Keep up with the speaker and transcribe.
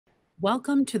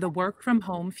Welcome to the Work from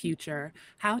Home Future,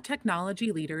 how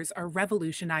technology leaders are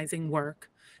revolutionizing work.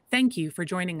 Thank you for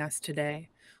joining us today.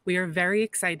 We are very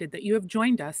excited that you have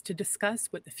joined us to discuss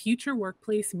what the future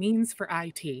workplace means for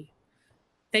IT.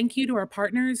 Thank you to our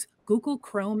partners, Google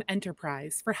Chrome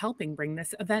Enterprise, for helping bring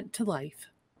this event to life.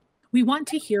 We want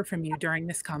to hear from you during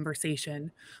this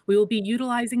conversation. We will be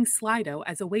utilizing Slido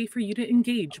as a way for you to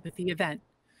engage with the event.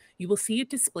 You will see it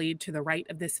displayed to the right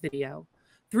of this video.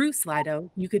 Through Slido,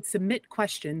 you could submit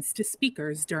questions to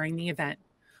speakers during the event.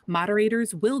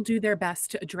 Moderators will do their best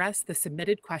to address the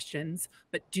submitted questions,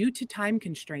 but due to time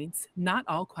constraints, not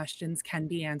all questions can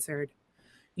be answered.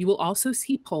 You will also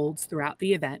see polls throughout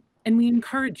the event, and we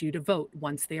encourage you to vote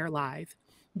once they are live.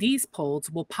 These polls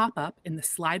will pop up in the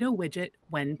Slido widget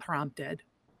when prompted.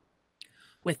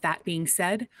 With that being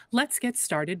said, let's get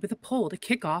started with a poll to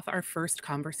kick off our first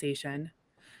conversation.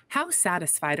 How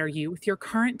satisfied are you with your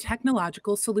current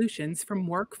technological solutions from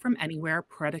work from anywhere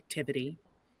productivity?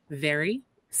 Very,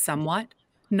 somewhat,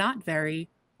 not very,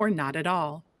 or not at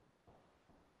all?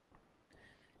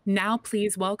 Now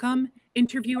please welcome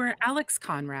interviewer Alex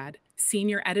Conrad,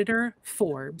 Senior Editor,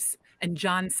 Forbes, and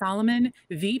John Solomon,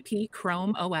 VP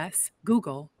Chrome OS,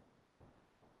 Google.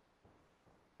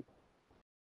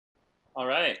 All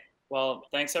right. Well,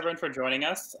 thanks everyone for joining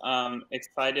us.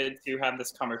 Excited to have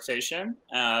this conversation,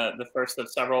 the first of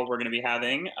several we're going to be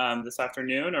having this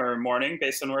afternoon or morning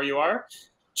based on where you are.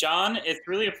 John, it's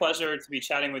really a pleasure to be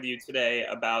chatting with you today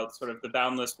about sort of the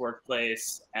boundless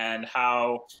workplace and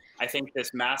how I think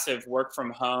this massive work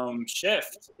from home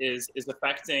shift is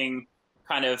affecting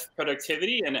kind of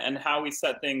productivity and how we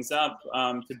set things up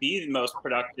to be the most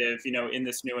productive, in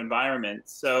this new environment.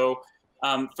 So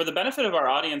for the benefit of our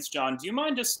audience, John, do you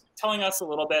mind just telling us a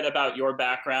little bit about your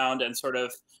background and sort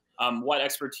of what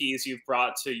expertise you've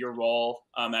brought to your role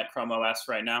at Chrome OS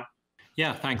right now?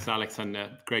 Yeah, thanks, Alex, and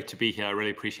great to be here. I really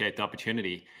appreciate the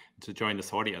opportunity to join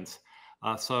this audience.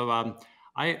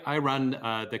 I run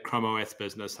the Chrome OS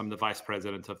business. I'm the vice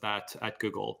president of that at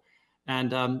Google.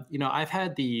 And, I've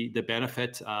had the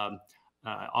benefit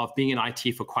of being in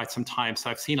IT for quite some time. So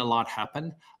I've seen a lot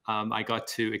happen. I got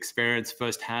to experience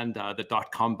firsthand the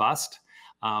dot-com bust.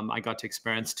 I got to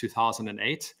experience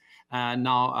 2008. And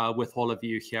now with all of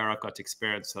you here, I've got to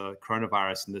experience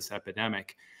coronavirus and this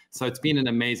epidemic. So it's been an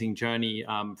amazing journey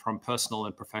from personal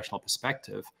and professional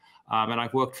perspective. And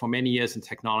I've worked for many years in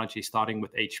technology, starting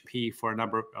with HP for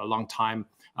a long time.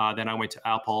 Then I went to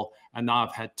Apple, and now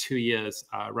I've had 2 years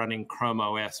running Chrome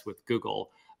OS with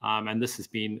Google. And this has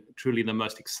been truly the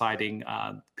most exciting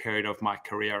period of my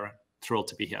career. Thrilled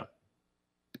to be here.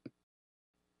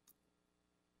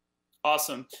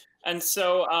 Awesome. And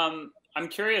so I'm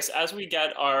curious, as we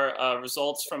get our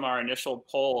results from our initial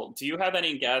poll, do you have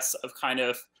any guess of kind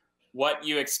of what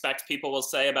you expect people will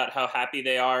say about how happy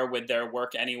they are with their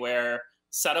work anywhere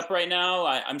setup right now?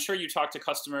 I'm sure you talk to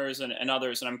customers and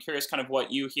others, and I'm curious kind of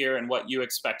what you hear and what you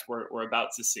expect we're about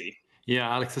to see.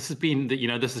 Yeah, Alex, this has been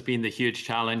the huge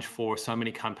challenge for so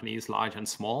many companies, large and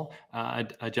small,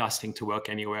 adjusting to work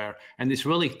anywhere. And there's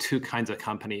really two kinds of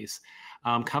companies.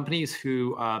 Companies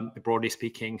who, broadly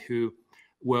speaking, who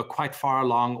were quite far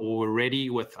along or were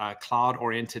ready with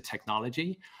cloud-oriented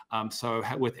technology. So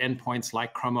with endpoints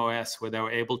like Chrome OS, where they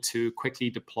were able to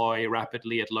quickly deploy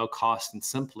rapidly at low cost and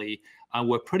simply,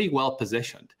 were pretty well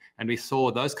positioned. And we saw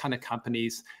those kind of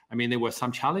companies, I mean, there were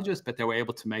some challenges, but they were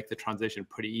able to make the transition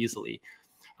pretty easily.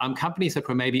 Companies that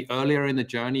were maybe earlier in the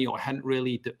journey or hadn't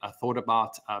really thought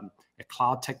about a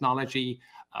cloud technology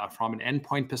from an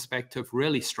endpoint perspective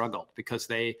really struggled because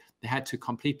they had to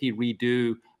completely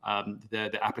redo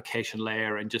the application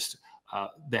layer and just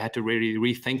they had to really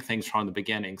rethink things from the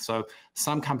beginning. So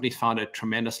some companies found it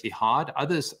tremendously hard.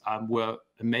 Others were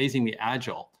amazingly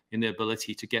agile in the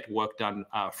ability to get work done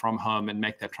from home and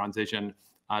make that transition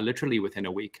literally within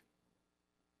a week.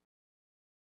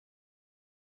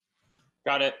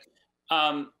 Got it.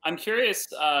 I'm curious,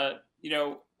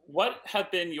 what have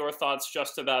been your thoughts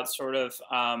just about sort of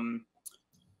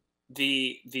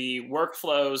the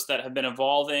workflows that have been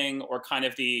evolving, or kind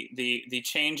of the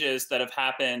changes that have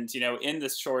happened, in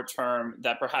this short term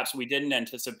that perhaps we didn't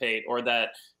anticipate, or that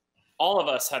all of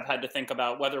us have had to think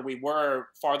about, whether we were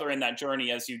farther in that journey,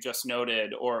 as you just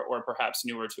noted, or perhaps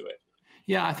newer to it?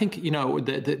 Yeah, I think,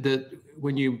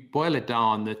 when you boil it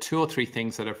down, the 2 or 3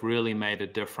 things that have really made a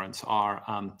difference are,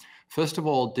 first of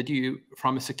all,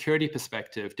 from a security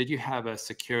perspective, did you have a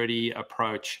security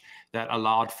approach that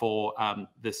allowed for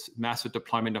this massive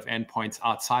deployment of endpoints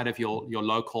outside of your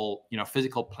local,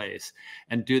 physical place,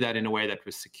 and do that in a way that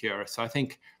was secure? So I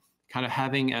think kind of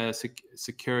having a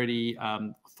security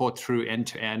thought through end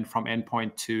to end, from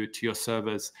endpoint to your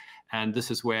servers, And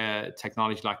this is where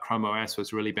technology like Chrome OS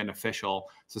was really beneficial.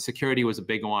 So security was a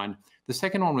big one. The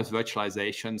second one was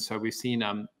virtualization. So we've seen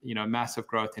massive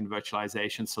growth in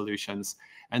virtualization solutions.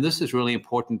 And this is really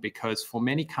important because for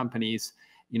many companies,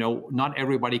 not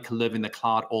everybody can live in the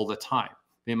cloud all the time.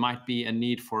 There might be a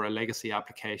need for a legacy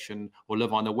application or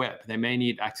live on the web. They may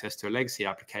need access to a legacy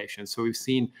application. So we've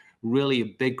seen really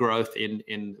big growth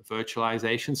in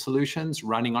virtualization solutions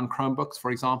running on Chromebooks, for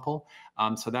example.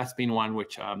 So that's been one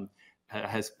which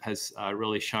has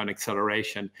really shown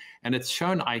acceleration. And it's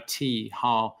shown IT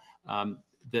how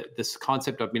this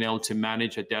concept of being able to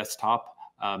manage a desktop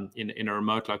in a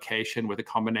remote location with a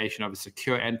combination of a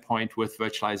secure endpoint with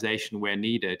virtualization where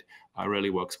needed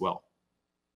really works well.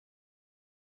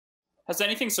 Has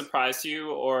anything surprised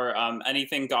you or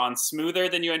anything gone smoother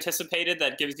than you anticipated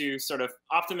that gives you sort of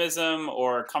optimism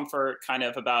or comfort kind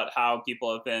of about how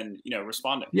people have been,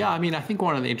 responding? Yeah, I mean, I think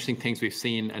one of the interesting things we've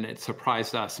seen, and it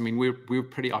surprised us, I mean, we're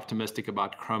pretty optimistic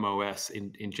about Chrome OS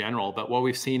in general, but what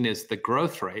we've seen is the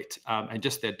growth rate and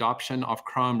just the adoption of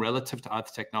Chrome relative to other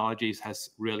technologies has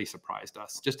really surprised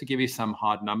us. Just to give you some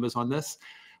hard numbers on this,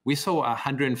 we saw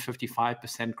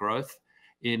 155% growth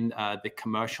in the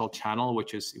commercial channel,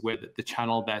 which is where the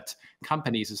channel that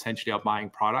companies essentially are buying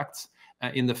products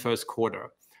in the first quarter.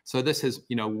 So this is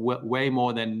way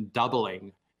more than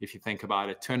doubling, if you think about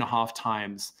it, 2.5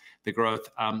 times the growth,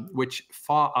 which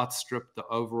far outstripped the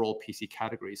overall PC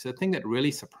category. So the thing that really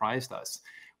surprised us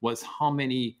was how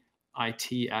many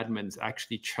IT admins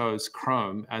actually chose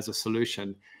Chrome as a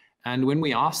solution. And when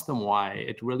we asked them why,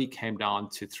 it really came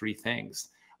down to 3 things.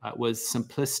 Was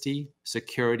simplicity,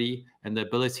 security, and the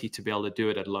ability to be able to do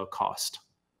it at low cost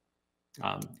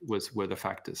were the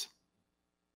factors.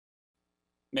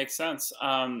 Makes sense.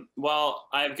 Well,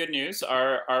 I have good news.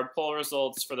 Our poll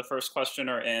results for the first question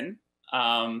are in.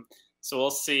 So we'll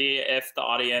see if the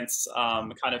audience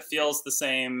kind of feels the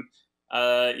same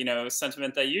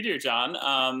sentiment that you do,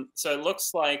 John. So it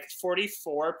looks like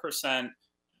 44%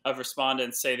 of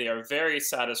respondents say they are very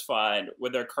satisfied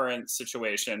with their current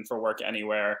situation for work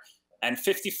anywhere, and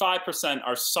 55%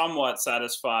 are somewhat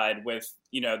satisfied with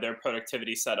their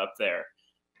productivity setup there.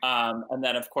 And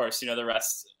then of course the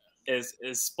rest is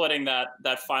splitting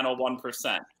that final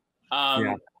 1%.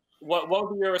 Yeah. What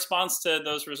would be your response to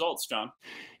those results, John?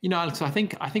 Alex, I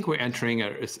think we're entering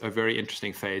a very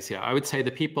interesting phase here. I would say the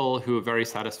people who are very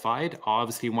satisfied are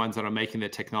obviously ones that are making the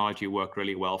technology work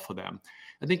really well for them.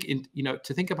 I think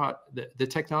to think about the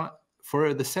technology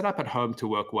for the setup at home to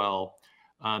work well,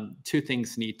 2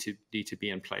 things need to be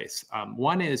in place.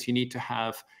 One is you need to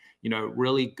have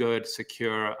really good,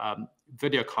 secure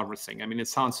video conferencing. I mean, it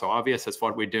sounds so obvious. That's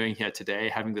what we're doing here today,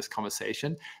 having this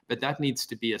conversation, but that needs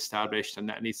to be established and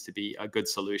that needs to be a good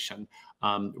solution.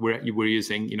 We're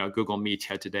using Google Meet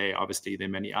here today. Obviously, there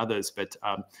are many others, but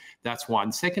that's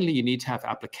one. Secondly, you need to have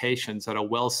applications that are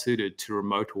well suited to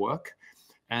remote work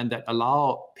and that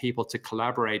allow people to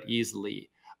collaborate easily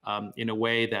in a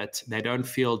way that they don't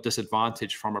feel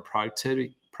disadvantaged from a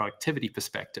productivity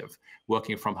perspective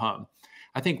working from home.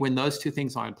 I think when those 2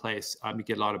 things are in place, you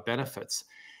get a lot of benefits.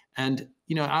 And,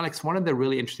 Alex, one of the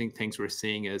really interesting things we're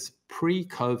seeing is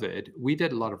pre-COVID, we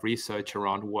did a lot of research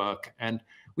around work, and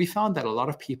we found that a lot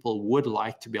of people would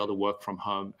like to be able to work from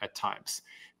home at times.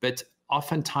 But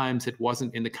oftentimes it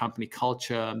wasn't in the company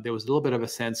culture. There was a little bit of a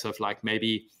sense of like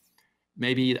maybe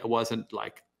it wasn't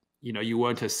like, you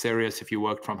weren't as serious if you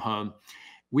worked from home.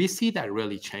 We see that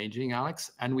really changing,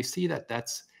 Alex, and we see that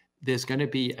there's going to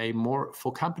be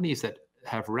for companies that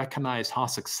have recognized how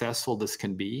successful this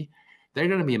can be, they're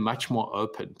going to be much more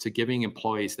open to giving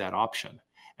employees that option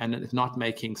and not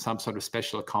making some sort of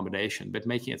special accommodation, but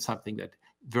making it something that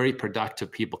very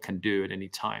productive people can do at any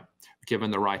time,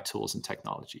 given the right tools and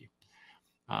technology.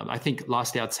 I think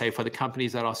lastly, I'd say for the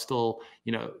companies that are still,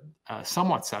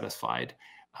 somewhat satisfied,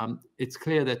 it's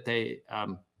clear that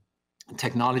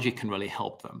technology can really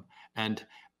help them. And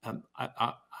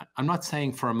I'm not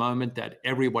saying for a moment that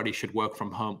everybody should work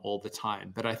from home all the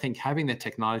time, but I think having the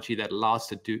technology that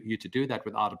allows you to do that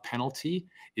without a penalty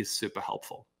is super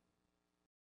helpful.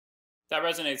 That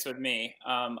resonates with me.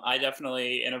 I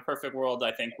definitely, in a perfect world,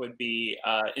 I think would be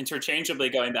interchangeably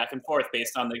going back and forth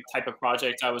based on the type of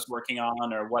project I was working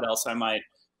on or what else I might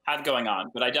have going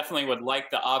on. But I definitely would like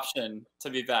the option to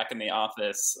be back in the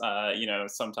office,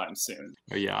 sometime soon.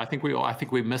 Yeah, I think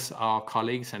we miss our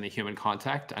colleagues and the human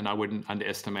contact, and I wouldn't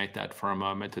underestimate that for a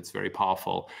moment. It's very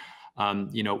powerful.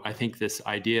 I think this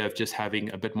idea of just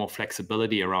having a bit more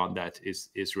flexibility around that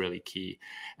is really key.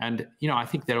 And I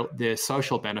think there are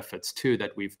social benefits too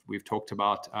that we've talked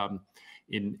about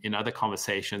in other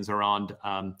conversations around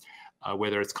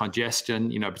whether it's congestion,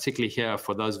 particularly here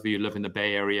for those of you who live in the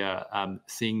Bay Area,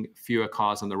 seeing fewer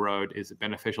cars on the road is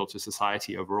beneficial to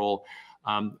society overall.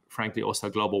 Frankly, also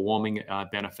global warming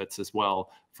benefits as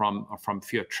well from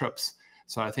fewer trips.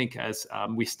 So I think as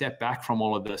we step back from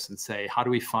all of this and say, how do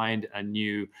we find a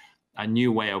new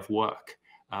way of work?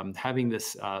 Having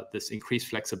this increased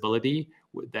flexibility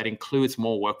that includes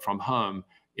more work from home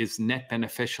is net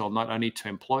beneficial not only to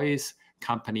employees,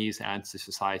 companies, and to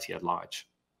society at large.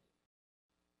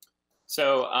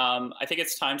 So I think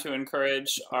it's time to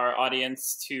encourage our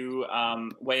audience to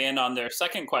weigh in on their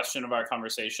second question of our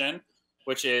conversation,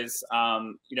 which is,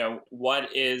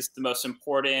 what is the most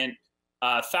important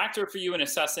factor for you in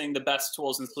assessing the best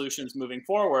tools and solutions moving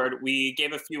forward? We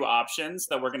gave a few options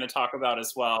that we're going to talk about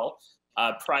as well: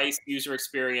 price, user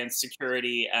experience,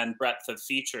 security, and breadth of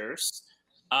features.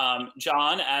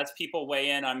 John, as people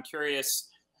weigh in, I'm curious,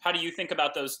 how do you think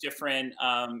about those different,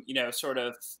 sort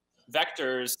of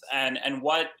vectors, and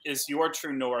what is your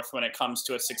true north when it comes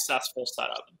to a successful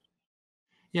setup?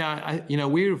 Yeah,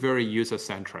 we're very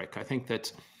user-centric. I think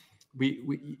that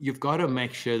you've got to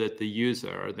make sure that the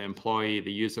user, the employee,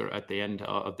 the user at the end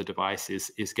of the device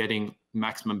is getting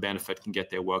maximum benefit, can get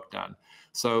their work done.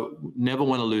 So never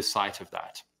want to lose sight of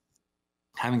that.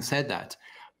 Having said that,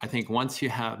 I think once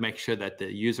you make sure that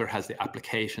the user has the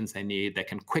applications they need, they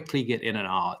can quickly get in and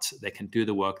out, they can do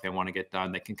the work they want to get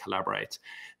done, they can collaborate.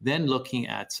 Then looking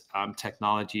at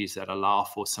technologies that allow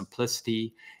for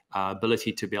simplicity,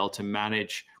 ability to be able to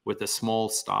manage with a small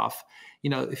staff.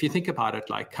 If you think about it,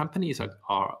 like companies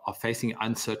are facing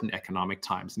uncertain economic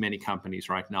times, many companies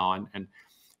right now, and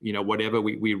whatever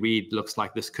we read looks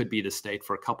like this could be the state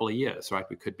for a couple of years, right?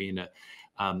 We could be in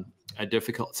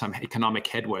some economic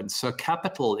headwinds. So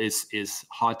capital is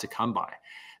hard to come by.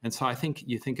 And so I think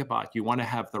you want to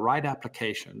have the right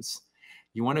applications.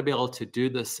 You want to be able to do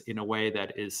this in a way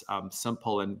that is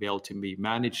simple and be able to be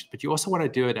managed, but you also want to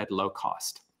do it at low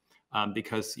cost.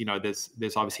 Because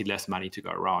there's obviously less money to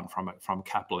go around from a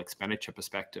capital expenditure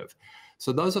perspective.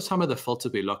 So those are some of the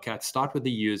filters we look at. Start with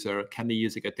the user. Can the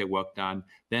user get their work done?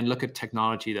 Then look at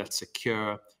technology that's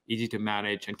secure, easy to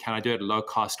manage, and can I do it at low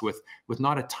cost with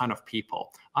not a ton of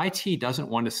people? IT doesn't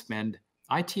want to spend.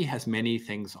 IT has many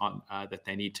things on that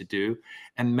they need to do,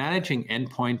 and managing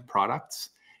endpoint products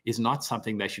is not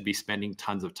something they should be spending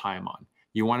tons of time on.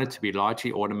 You want it to be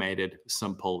largely automated,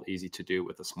 simple, easy to do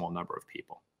with a small number of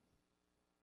people.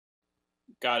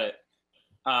 Got it.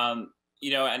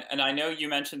 And I know you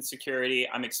mentioned security.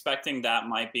 I'm expecting that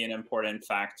might be an important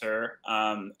factor.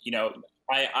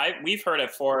 We've heard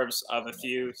at Forbes of a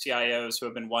few CIOs who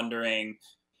have been wondering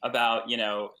about,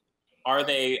 are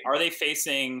they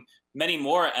facing many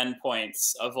more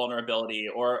endpoints of vulnerability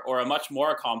or a much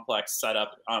more complex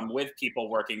setup with people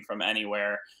working from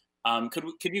anywhere?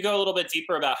 Could you go a little bit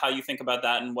deeper about how you think about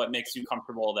that and what makes you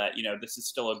comfortable that this is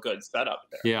still a good setup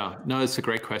there? Yeah, no, it's a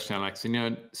great question, Alex.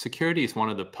 Security is one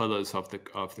of the pillars of the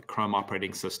Chrome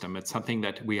operating system. It's something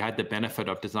that we had the benefit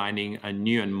of designing a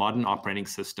new and modern operating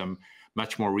system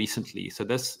much more recently. So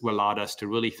this allowed us to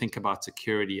really think about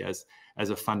security as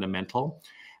a fundamental.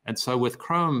 And so with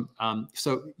Chrome,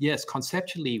 so yes,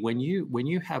 conceptually, when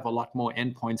you have a lot more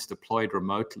endpoints deployed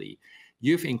remotely,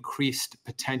 you've increased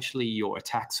potentially your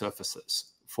attack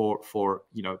surfaces for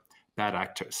bad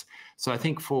actors. So I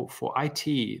think for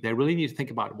IT, they really need to think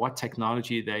about what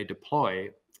technology they deploy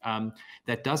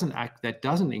that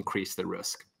doesn't increase the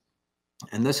risk.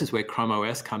 And this is where Chrome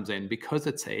OS comes in, because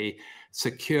it's a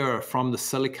secure from the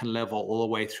silicon level all the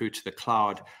way through to the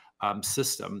cloud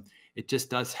system.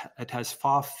 It has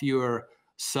far fewer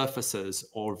surfaces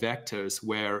or vectors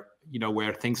where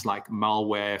things like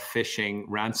malware, phishing,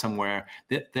 ransomware,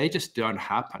 they just don't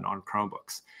happen on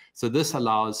Chromebooks. So this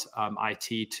allows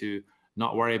IT to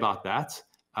not worry about that.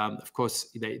 Of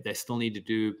course, they still need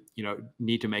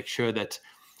to make sure that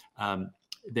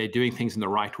they're doing things in the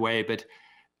right way. But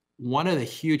one of the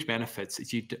huge benefits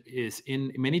is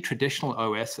in many traditional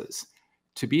OSs,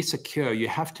 to be secure, you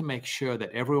have to make sure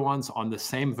that everyone's on the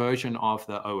same version of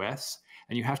the OS,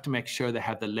 and you have to make sure they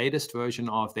have the latest version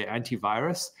of their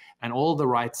antivirus, and all the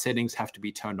right settings have to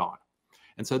be turned on.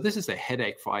 And so this is a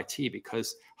headache for IT,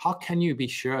 because how can you be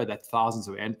sure that thousands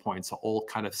of endpoints are all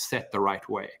kind of set the right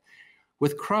way?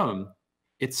 With Chrome,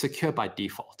 it's secure by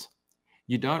default.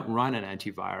 You don't run an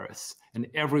antivirus, and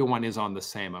everyone is on the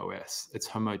same OS. It's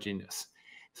homogeneous.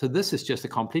 So this is just a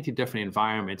completely different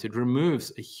environment. It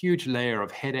removes a huge layer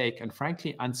of headache and,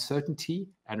 frankly, uncertainty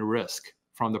and risk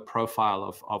from the profile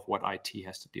of what IT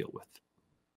has to deal with.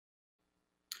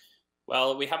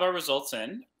 Well, we have our results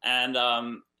in, and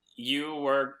you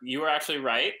were actually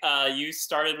right. You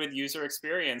started with user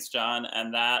experience, John,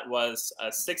 and that was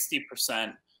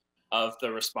 60% of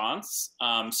the response.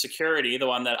 Security, the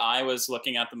one that I was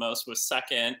looking at the most, was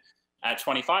second at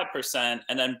 25%,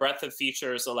 and then breadth of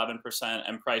features 11%,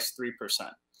 and price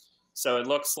 3%. So it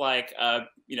looks like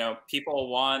people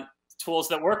want tools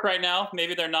that work right now.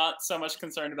 Maybe they're not so much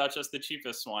concerned about just the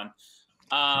cheapest one.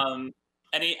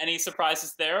 Any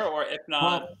surprises there, or if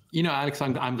not? Well, Alex,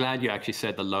 I'm glad you actually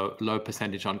said the low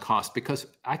percentage on cost, because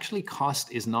actually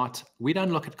cost is not, we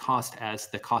don't look at cost as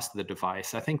the cost of the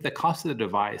device. I think the cost of the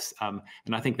device, and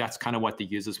I think that's kind of what the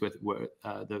users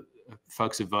the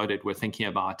folks who voted were thinking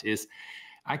about, is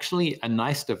actually a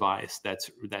nice device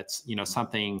that's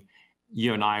something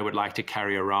you and I would like to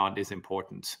carry around is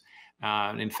important.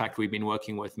 In fact, we've been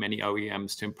working with many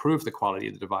OEMs to improve the quality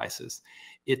of the devices.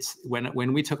 It's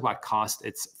when we talk about cost,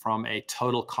 it's from a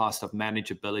total cost of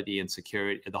manageability and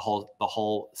security, the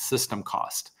whole system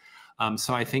cost.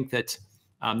 So I think that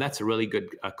that's a really good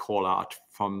call out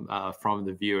from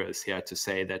the viewers here to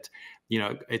say that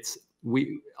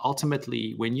we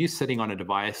ultimately, when you're sitting on a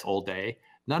device all day,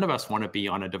 none of us want to be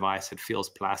on a device that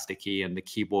feels plasticky and the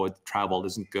keyboard travel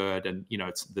isn't good and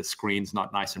the screen's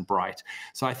not nice and bright.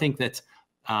 So I think that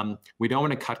we don't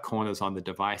want to cut corners on the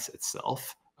device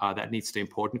itself. That needs to be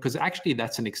important, because actually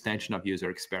that's an extension of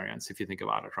user experience if you think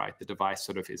about it, right? The device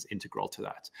sort of is integral to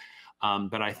that.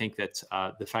 But I think that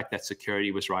the fact that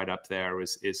security was right up there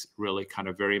is really kind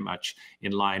of very much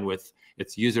in line with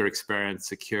its user experience,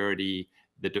 security,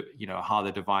 how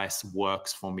the device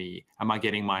works for me. Am I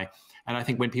getting and I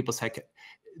think when people say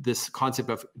this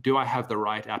concept of, do I have the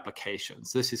right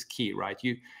applications? This is key, right?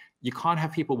 You can't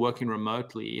have people working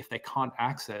remotely if they can't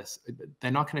access, they're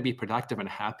not going to be productive and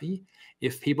happy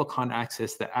if people can't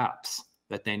access the apps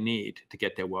that they need to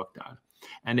get their work done.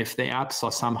 And if the apps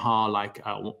are somehow like,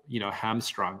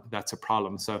 hamstrung, that's a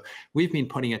problem. So we've been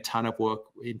putting a ton of work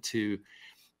into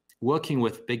working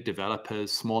with big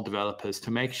developers, small developers, to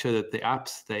make sure that the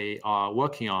apps they are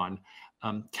working on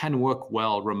can work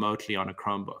well remotely on a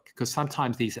Chromebook. Because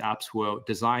sometimes these apps were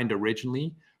designed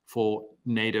originally for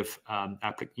native,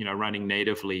 running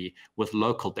natively with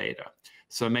local data.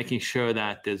 So making sure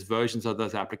that there's versions of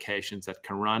those applications that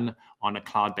can run on a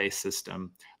cloud-based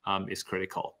system is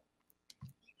critical.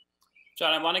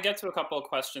 John, I want to get to a couple of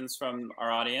questions from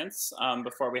our audience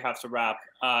before we have to wrap.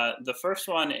 The first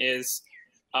one is,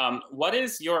 what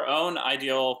is your own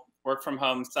ideal work from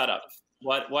home setup?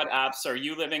 What apps are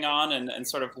you living on, and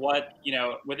sort of what,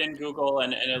 within Google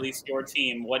and at least your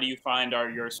team, what do you find are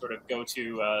your sort of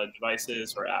go-to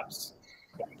devices or apps?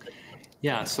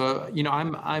 Yeah, so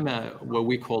I'm what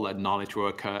we call a knowledge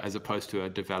worker as opposed to a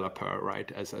developer,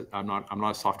 right? I'm not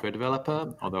a software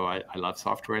developer, although I love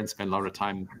software and spend a lot of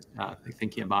time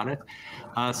thinking about it.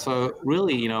 So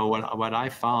really, what I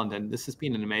found, and this has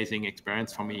been an amazing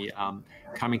experience for me,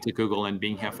 coming to Google and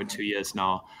being here for 2 years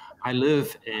now. I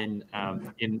live in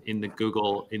the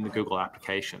Google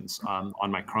applications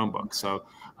on my Chromebook. So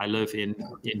I live in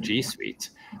G Suite,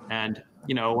 and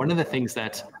one of the things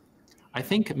that I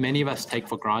think many of us take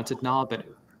for granted now, but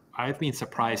I've been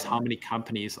surprised how many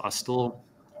companies are still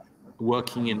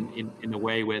working in a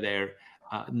way where they're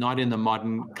not in the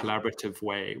modern collaborative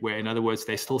way, where in other words,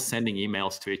 they're still sending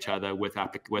emails to each other with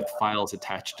files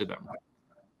attached to them.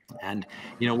 And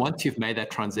once you've made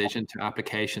that transition to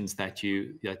applications that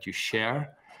you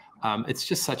share, it's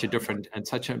just such a different and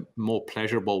such a more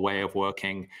pleasurable way of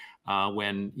working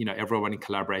when everyone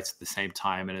collaborates at the same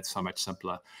time, and it's so much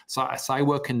simpler. So I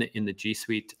work in the G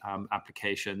Suite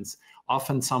applications.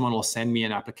 Often someone will send me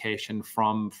an application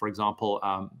from, for example,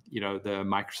 the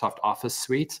Microsoft Office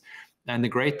suite. And the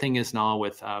great thing is now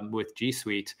with G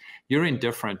Suite, you're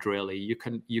indifferent really. You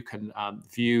can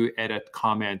view, edit,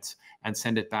 comment, and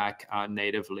send it back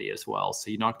natively as well. So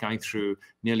you're not going through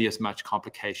nearly as much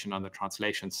complication on the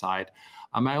translation side.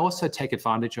 I also take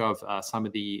advantage of some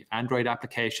of the Android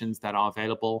applications that are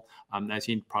available. As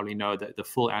you probably know, the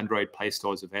full Android Play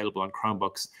Store is available on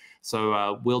Chromebooks.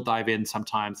 So we'll dive in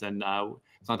sometimes, and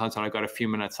sometimes when I've got a few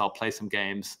minutes, I'll play some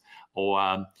games.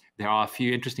 Or there are a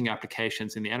few interesting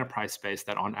applications in the enterprise space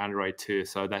that are on Android too.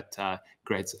 So that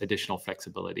creates additional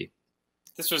flexibility.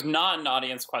 This was not an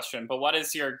audience question, but what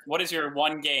is your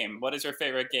one game? What is your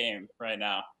favorite game right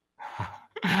now?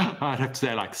 I'd have to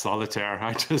say like solitaire.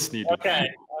 I just need Okay.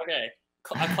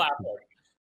 A classic.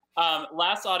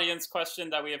 Last audience question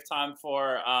that we have time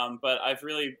for, but I've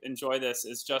really enjoyed this,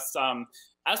 is just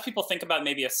as people think about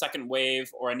maybe a second wave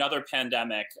or another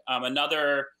pandemic,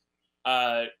 another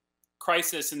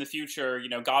crisis in the future,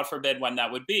 God forbid when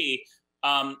that would be,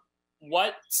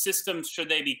 what systems should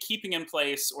they be keeping in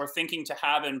place or thinking to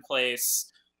have in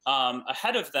place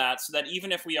ahead of that, so that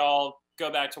even if we all go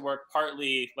back to work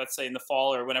partly, let's say in the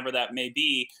fall or whenever that may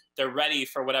be, they're ready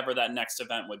for whatever that next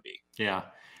event would be? Yeah,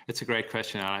 it's a great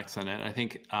question, Alex. And I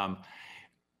think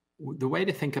the way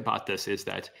to think about this is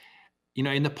that,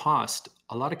 in the past,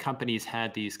 a lot of companies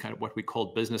had these kind of what we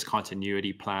call business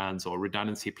continuity plans or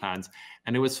redundancy plans.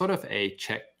 And it was sort of a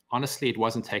check. Honestly, it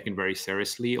wasn't taken very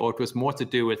seriously, or it was more to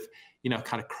do with,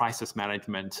 kind of crisis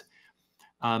management.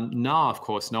 Now, of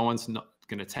course, no one's not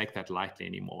going to take that lightly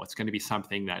anymore. It's going to be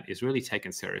something that is really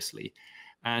taken seriously.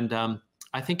 And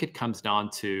I think it comes down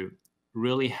to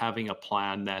really having a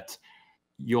plan that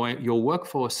your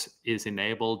workforce is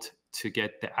enabled to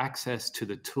get the access to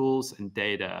the tools and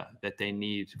data that they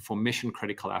need for mission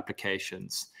critical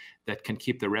applications that can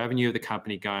keep the revenue of the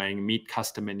company going, meet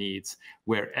customer needs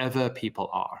wherever people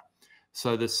are.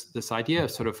 So this idea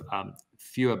of sort of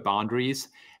fewer boundaries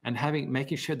and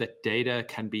making sure that data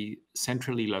can be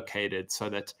centrally located so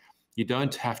that you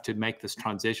don't have to make this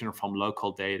transition from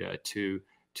local data to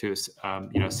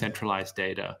centralized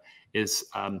data is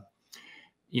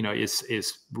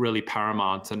really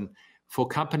paramount. And for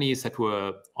companies that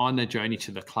were on a journey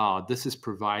to the cloud, this has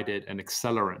provided an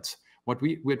accelerant. What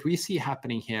we see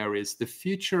happening here is the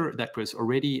future that was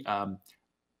already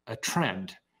a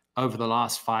trend over the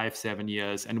last 5-7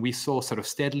 years, and we saw sort of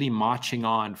steadily marching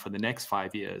on for the next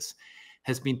 5 years,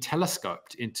 has been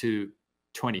telescoped into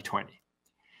 2020.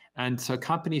 And so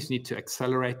companies need to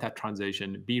accelerate that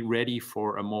transition, be ready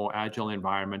for a more agile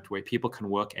environment where people can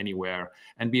work anywhere,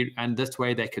 and this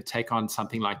way they could take on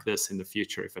something like this in the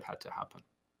future if it had to happen.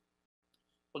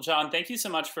 Well, John, thank you so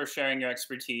much for sharing your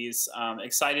expertise.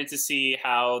 Excited to see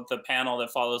how the panel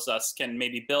that follows us can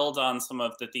maybe build on some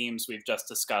of the themes we've just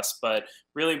discussed, but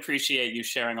really appreciate you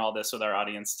sharing all this with our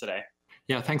audience today.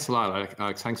 Yeah, thanks a lot,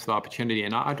 Alex. Thanks for the opportunity.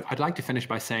 And I'd like to finish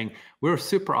by saying we're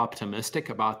super optimistic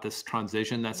about this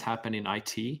transition that's happened in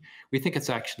IT. We think it's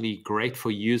actually great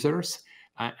for users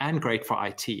and great for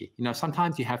IT.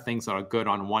 Sometimes you have things that are good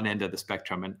on one end of the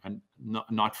spectrum and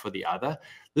not for the other.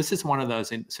 This is one of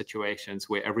those situations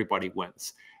where everybody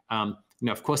wins.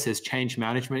 Of course, there's change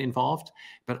management involved,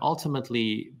 but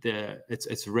ultimately,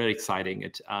 it's really exciting.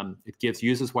 It gives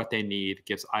users what they need, it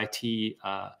gives IT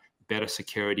better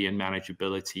security and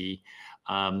manageability,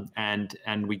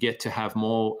 and we get to have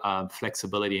more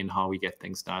flexibility in how we get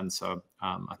things done. So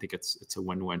I think it's a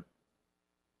win-win.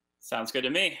 Sounds good to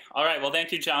me. All right. Well,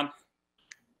 thank you, John.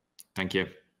 Thank you.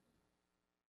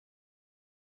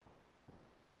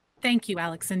 Thank you,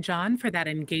 Alex and John, for that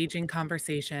engaging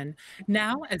conversation.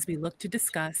 Now, as we look to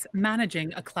discuss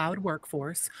managing a cloud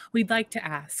workforce, we'd like to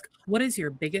ask, what is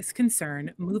your biggest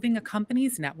concern moving a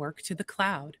company's network to the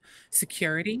cloud?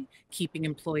 Security, keeping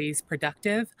employees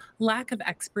productive, lack of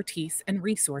expertise and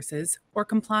resources, or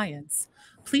compliance?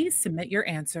 Please submit your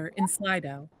answer in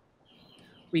Slido.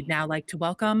 We'd now like to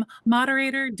welcome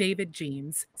moderator David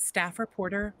Jeames, staff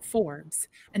reporter Forbes,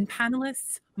 and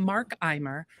panelists Mark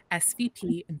Eimer,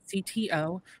 SVP and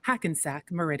CTO, Hackensack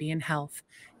Meridian Health,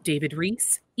 David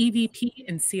Reese, EVP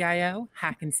and CIO,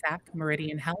 Hackensack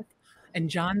Meridian Health, and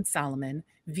John Solomon,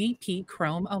 VP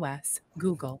Chrome OS,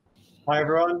 Google. Hi,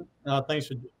 everyone. Thanks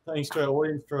to our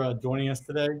audience for joining us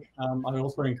today. I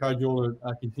also encourage you all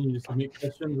to continue to submit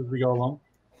questions as we go along.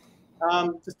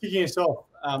 Just kicking us off,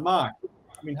 Mark.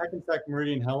 Hackensack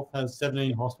Meridian Health has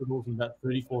 17 hospitals and about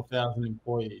 34,000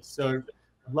 employees. So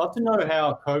I'd love to know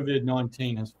how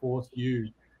COVID-19 has forced you,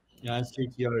 as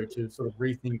CTO, to sort of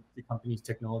rethink the company's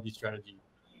technology strategy.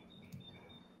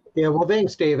 Yeah, well,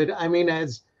 thanks, David.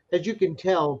 As you can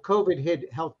tell, COVID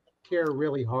hit healthcare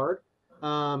really hard.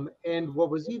 And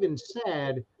what was even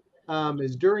sad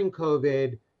is during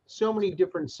COVID, so many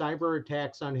different cyber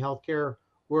attacks on healthcare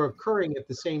were occurring at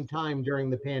the same time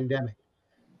during the pandemic,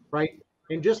 right?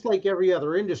 And just like every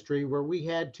other industry where we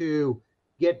had to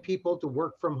get people to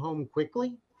work from home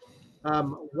quickly,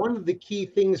 one of the key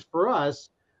things for us,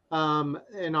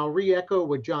 and I'll re-echo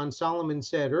what John Solomon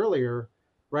said earlier,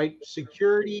 right?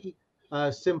 Security,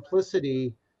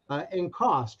 simplicity, and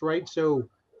cost, right? So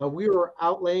we were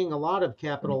outlaying a lot of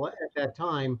capital at that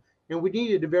time, and we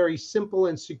needed a very simple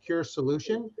and secure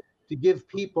solution to give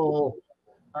people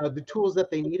the tools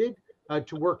that they needed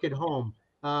to work at home,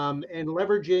 and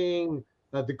leveraging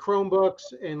the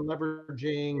Chromebooks and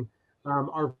leveraging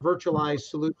our virtualized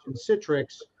solution Citrix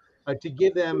to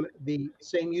give them the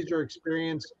same user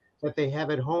experience that they have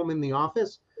at home in the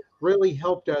office really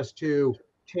helped us to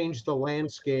change the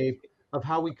landscape of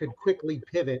how we could quickly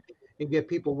pivot and get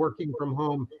people working from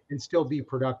home and still be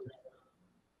productive.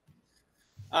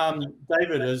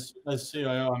 David, as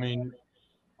CIO,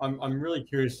 I'm really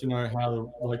curious to know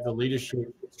how the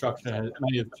leadership structure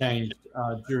may have changed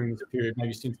during this period,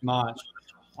 maybe since March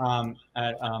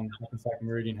at Hackensack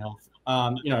Meridian Health.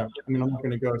 You know, I mean, I'm not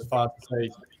going to go as far as to say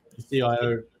the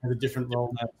CIO has a different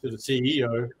role now to the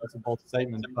CEO. That's a bold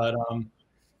statement, but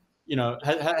you know,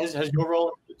 has your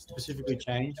role specifically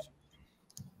changed?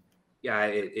 Yeah,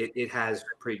 it has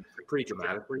pretty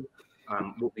dramatically.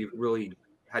 What we really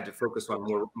had to focus on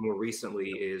more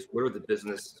recently is what are the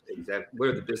business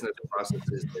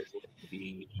processes that need to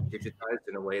be digitized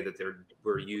in a way that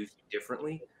were used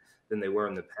differently than they were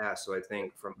in the past. So I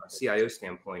think from a CIO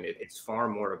standpoint, it's far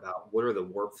more about what are the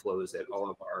workflows that all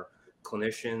of our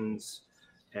clinicians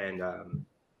and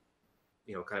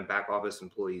you know, kind of back office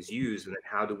employees use, and then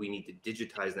how do we need to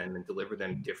digitize them and deliver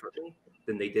them differently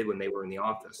than they did when they were in the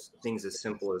office. Things as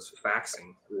simple as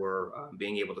faxing or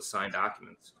being able to sign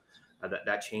documents.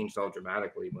 That changed all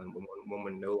dramatically when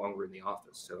we're no longer in the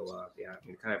office. So yeah, I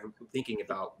mean, kind of thinking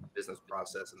about the business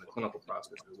process and the clinical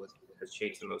process is what has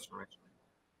changed the most for me.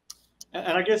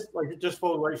 And I guess, like, just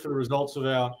while we wait for the results of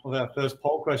our first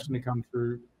poll question to come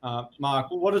through, Mark,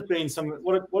 what has been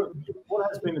what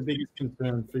has been the biggest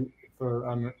concern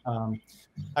for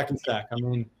Hackensack? I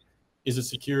mean, is it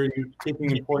security,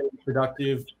 keeping employees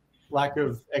productive, lack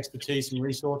of expertise and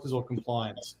resources, or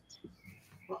compliance?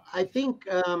 Well, I think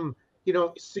you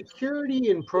know, security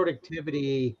and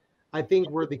productivity, I think,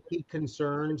 were the key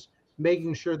concerns.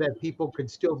 Making sure that people could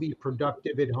still be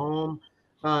productive at home.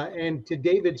 And to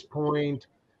David's point,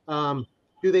 do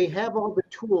they have all the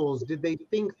tools? Did they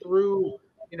think through,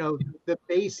 you know, the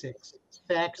basics,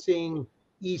 faxing,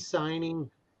 e-signing?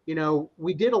 You know,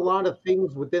 we did a lot of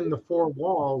things within the four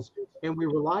walls, and we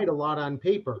relied a lot on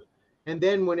paper. And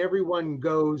then when everyone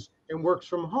goes and works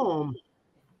from home,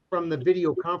 from the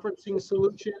video conferencing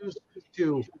solutions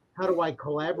to how do I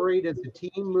collaborate as a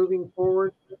team moving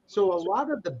forward. So a lot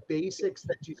of the basics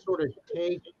that you sort of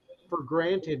take for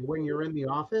granted when you're in the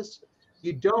office,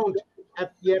 you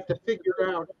have to figure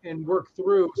out and work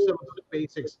through some of the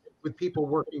basics with people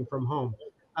working from home.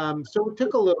 So it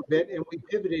took a little bit and we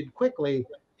pivoted quickly,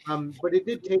 but it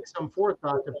did take some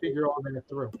forethought to figure all that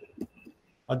through.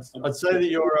 I'd say that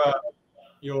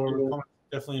your comments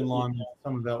definitely in line with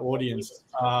some of our audience.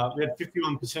 We had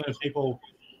 51% of people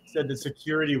said that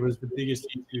security was the biggest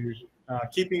issue.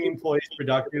 Keeping employees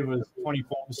productive was 24%.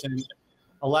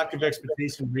 A lack of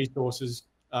expertise and resources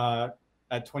at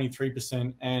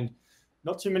 23%. And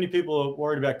not too many people are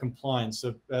worried about compliance.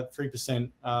 So about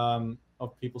 3%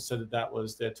 of people said that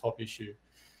was their top issue.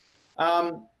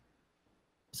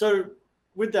 So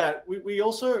with that, we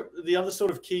also, the other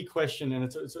sort of key question, and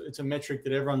it's a metric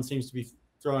that everyone seems to be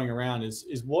throwing around,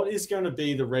 is what is going to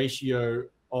be the ratio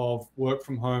of work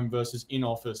from home versus in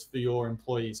office for your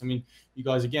employees? I mean, you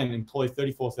guys, again, employ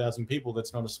 34,000 people.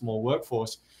 That's not a small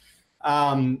workforce.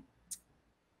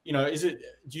 You know,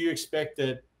 do you expect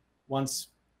that once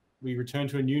we return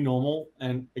to a new normal,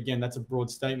 and again, that's a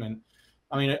broad statement,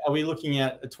 I mean, are we looking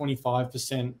at a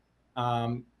 25%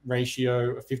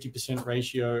 ratio, a 50%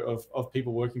 ratio of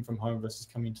people working from home versus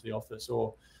coming into the office?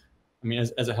 Or, I mean,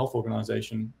 as a health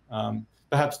organization,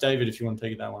 perhaps David, if you want to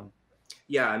take that one.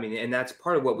 Yeah, I mean, and that's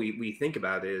part of what we think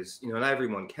about is, you know, not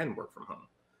everyone can work from home.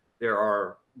 There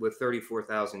are, with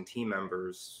 34,000 team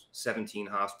members, 17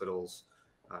 hospitals,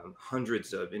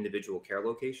 hundreds of individual care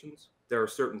locations, there are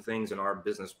certain things in our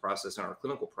business process and our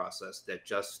clinical process that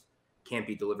just can't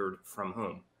be delivered from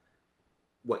home.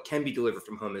 What can be delivered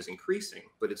from home is increasing,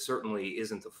 but it certainly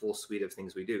isn't the full suite of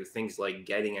things we do. Things like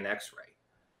getting an x-ray.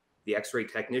 The x-ray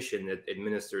technician that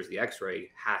administers the x-ray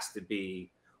has to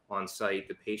be on site.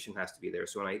 The patient has to be there.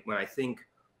 So when I think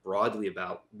broadly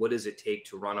about what does it take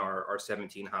to run our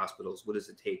 17 hospitals, what does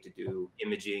it take to do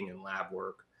imaging and lab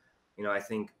work, you know, I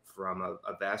think from a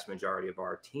vast majority of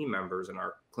our team members and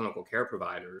our clinical care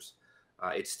providers,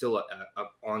 it's still a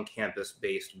on-campus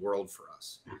based world for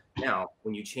us. Now,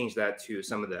 when you change that to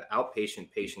some of the outpatient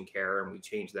patient care and we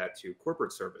change that to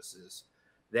corporate services,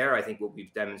 there, I think what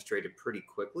we've demonstrated pretty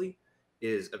quickly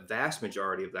is a vast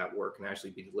majority of that work can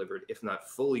actually be delivered, if not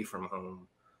fully from home,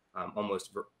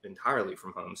 almost entirely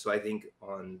from home. So I think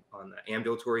on the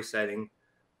ambulatory setting,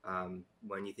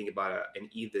 when you think about an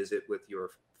e-visit with your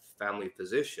family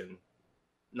physician,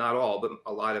 not all, but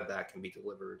a lot of that can be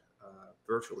delivered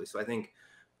virtually. So I think,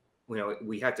 you know,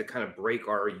 we have to kind of break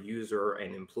our user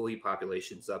and employee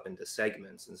populations up into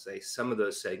segments and say some of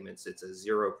those segments, it's a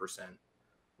 0%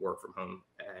 work from home.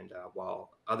 And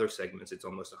while other segments, it's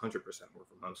almost 100% work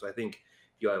from home. So I think,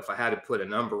 you know, if I had to put a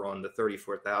number on the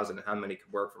 34,000 and how many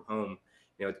could work from home,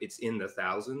 you know, it's in the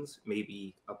thousands,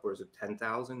 maybe upwards of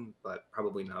 10,000, but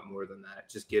probably not more than that,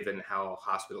 just given how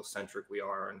hospital centric we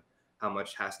are and how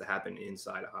much has to happen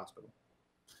inside a hospital.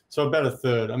 So about a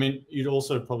third. I mean, you'd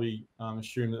also probably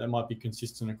assume that might be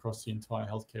consistent across the entire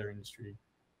healthcare industry.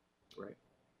 Right.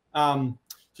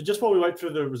 So just while we wait for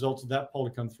the results of that poll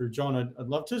to come through, John, I'd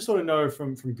love to sort of know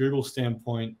from Google's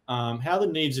standpoint, how the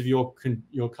needs of your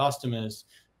customers,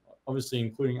 obviously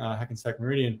including Hackensack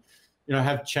Meridian,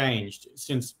 have changed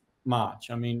since March.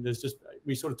 I mean,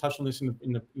 we sort of touched on this in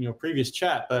the previous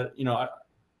chat, but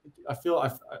I feel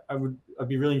I'd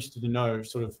be really interested to know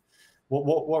sort of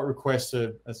what requests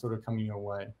are sort of coming your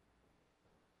way.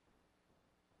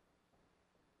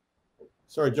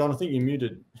 Sorry, John, I think you're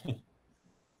muted.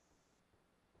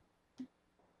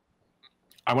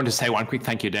 I want to say one quick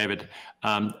thank you, David.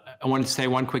 I wanted to say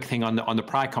one quick thing on the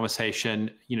prior conversation,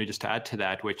 just to add to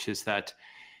that, which is that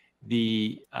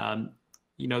the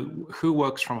who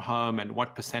works from home and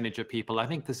what percentage of people, I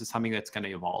think this is something that's going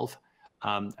to evolve.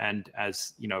 And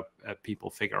as people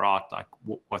figure out like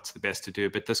what's the best to do,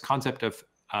 but this concept of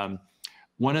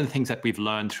one of the things that we've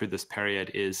learned through this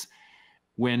period is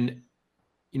when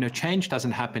change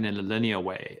doesn't happen in a linear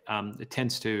way. It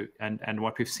tends to, and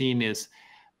what we've seen is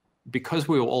because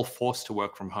we were all forced to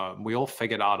work from home, we all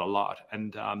figured out a lot.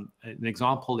 And an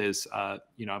example is,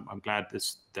 I'm glad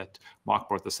that Mark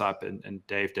brought this up and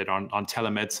Dave did on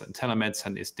telemedicine.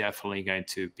 Telemedicine is definitely going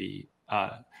to be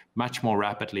much more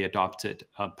rapidly adopted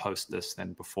post this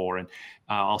than before. And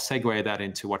I'll segue that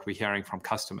into what we're hearing from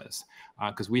customers,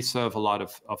 because we serve a lot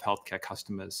of healthcare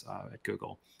customers at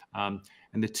Google. And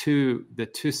the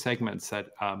two segments that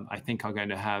I think are going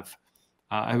to have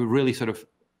a really sort of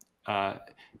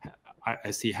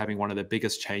I see having one of the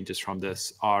biggest changes from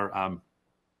this are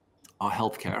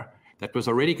healthcare that was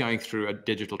already going through a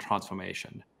digital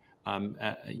transformation,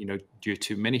 due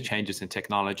to many changes in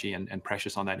technology and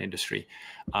pressures on that industry.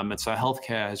 And so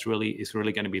healthcare is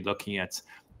really going to be looking at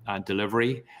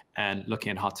delivery and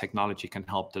looking at how technology can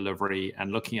help delivery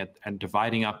and looking at and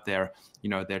dividing up their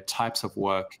types of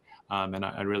work. And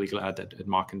I'm really glad that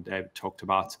Mark and Dave talked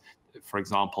about, for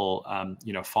example,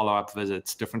 follow-up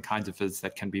visits, different kinds of visits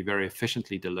that can be very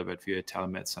efficiently delivered via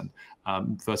telemedicine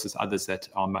versus others that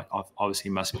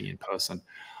obviously must be in person.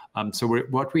 So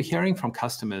what we're hearing from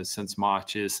customers since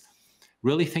March is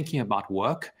really thinking about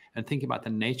work and thinking about the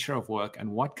nature of work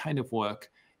and what kind of work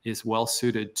is well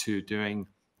suited to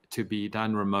be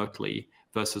done remotely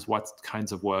versus what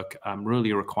kinds of work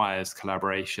really requires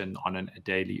collaboration on a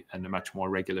daily and a much more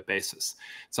regular basis.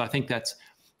 So I think that's,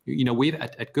 we've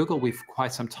at Google, we've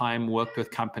quite some time worked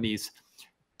with companies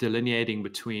delineating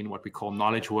between what we call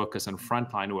knowledge workers and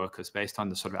frontline workers based on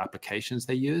the sort of applications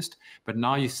they used. But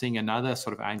now you're seeing another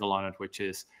sort of angle on it, which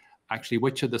is actually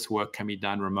which of this work can be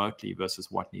done remotely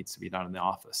versus what needs to be done in the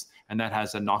office. And that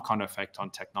has a knock-on effect on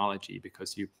technology,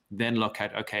 because you then look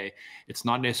at, okay, it's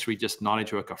not necessarily just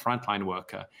knowledge worker, frontline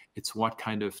worker, it's what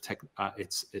kind of tech,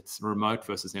 it's remote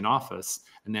versus in office.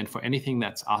 And then for anything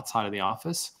that's outside of the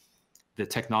office, the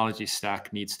technology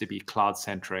stack needs to be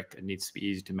cloud-centric. It needs to be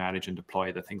easy to manage and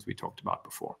deploy, the things we talked about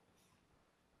before.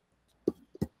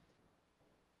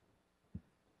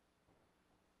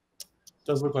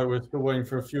 Does look like we're still waiting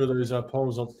for a few of those poll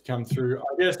results to come through.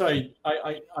 I guess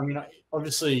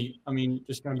obviously,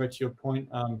 just going back to your point,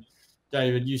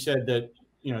 David, you said that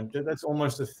that's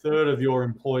almost a third of your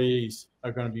employees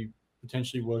are going to be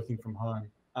potentially working from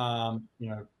home.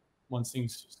 Once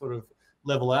things sort of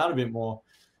level out a bit more.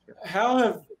 How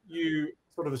have you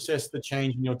sort of assessed the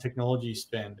change in your technology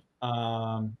spend?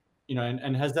 And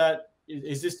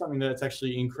is this something that's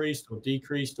actually increased or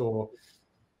decreased, or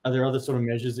are there other sort of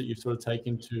measures that you've sort of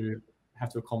taken to have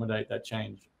to accommodate that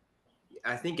change?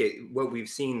 I think what we've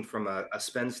seen from a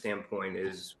spend standpoint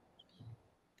is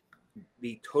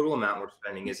the total amount we're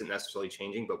spending isn't necessarily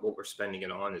changing, but what we're spending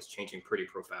it on is changing pretty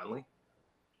profoundly.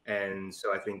 And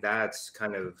so I think that's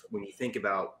kind of, when you think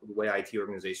about the way IT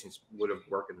organizations would have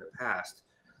worked in the past,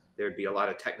 there'd be a lot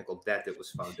of technical debt that was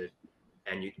funded,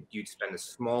 and you'd spend a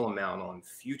small amount on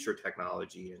future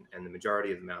technology, and the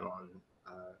majority of the amount on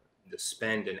the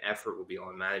spend and effort will be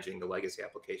on managing the legacy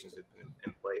applications that have been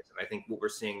in place. And I think what we're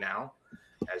seeing now,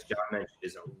 as John mentioned,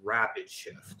 is a rapid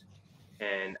shift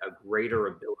and a greater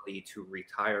ability to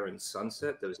retire and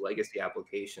sunset those legacy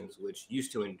applications, which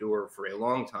used to endure for a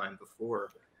long time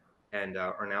before, and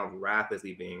are now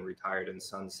rapidly being retired and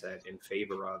sunset in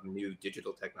favor of new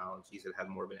digital technologies that have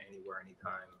more of an anywhere,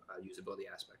 anytime usability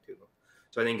aspect to them.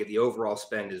 So I think the overall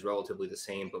spend is relatively the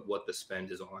same, but what the spend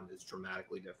is on is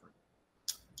dramatically different.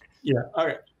 Yeah. All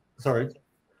right. Sorry.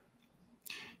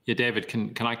 Yeah, David,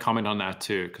 can I comment on that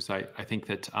too? Because I think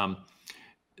that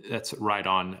that's right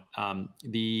on.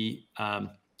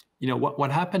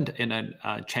 what happened in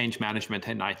change management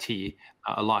in IT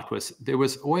a lot was there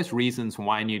was always reasons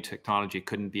why new technology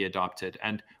couldn't be adopted.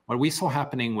 And what we saw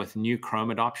happening with new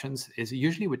Chrome adoptions is it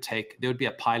usually there would be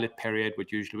a pilot period,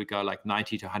 which usually would go like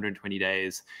 90 to 120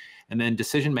 days. And then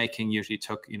decision making usually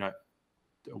took,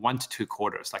 1 to 2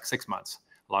 quarters, like 6 months,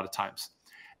 a lot of times.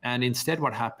 And instead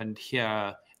what happened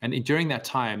here, and during that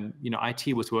time,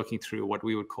 IT was working through what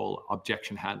we would call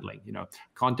objection handling.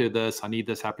 Can't do this. I need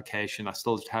this application. I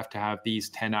still have to have these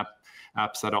 10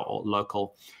 apps that are all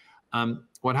local.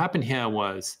 What happened here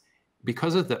was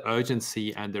because of the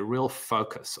urgency and the real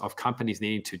focus of companies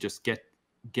needing to just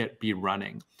be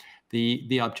running,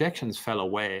 the objections fell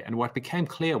away. And what became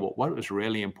clear, what was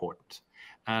really important.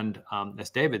 And as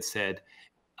David said,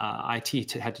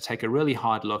 IT had to take a really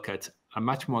hard look at a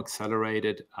much more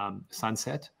accelerated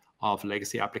sunset of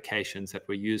legacy applications that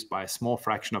were used by a small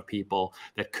fraction of people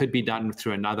that could be done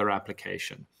through another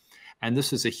application. And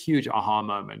this is a huge aha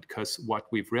moment, because what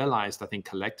we've realized, I think,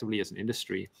 collectively as an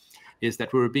industry, is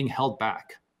that we were being held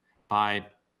back by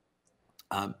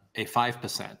a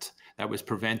 5% that was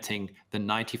preventing the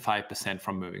 95%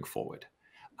 from moving forward.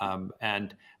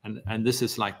 And this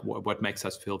is like what makes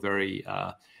us feel very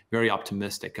very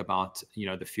optimistic about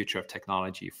the future of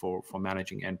technology for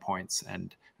managing endpoints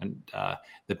and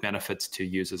the benefits to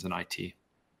users in IT.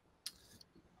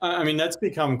 I mean, that's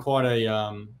become quite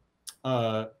a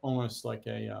almost like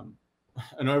an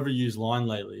overused line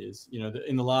lately. Is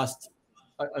in the last,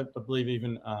 I believe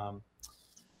even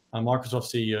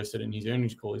Microsoft CEO said in his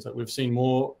earnings call, he's like, we've seen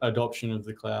more adoption of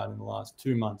the cloud in the last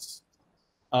 2 months,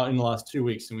 in the last 2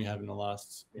 weeks than we have in the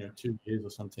last 2 years or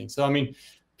something. So I mean,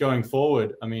 going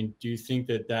forward, I mean, do you think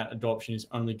that adoption is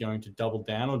only going to double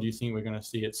down, or do you think we're going to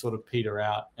see it sort of peter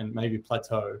out and maybe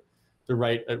plateau the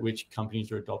rate at which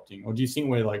companies are adopting, or do you think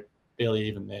we're like barely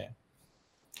even there?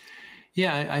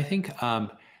 Yeah, I think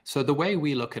so. The way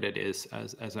we look at it is,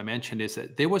 as I mentioned, is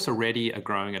that there was already a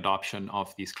growing adoption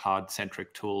of these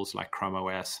cloud-centric tools like Chrome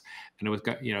OS, and it was,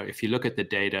 if you look at the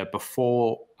data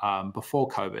before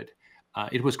COVID,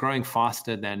 it was growing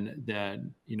faster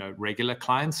than regular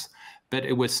clients, but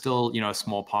it was still a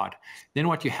small part. Then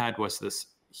what you had was this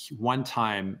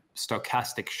one-time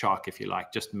stochastic shock, if you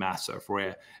like, just massive,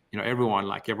 where everyone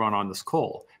on this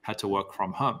call had to work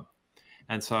from home.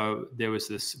 And so there was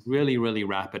this really, really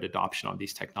rapid adoption of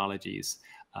these technologies.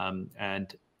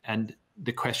 And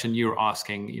the question you're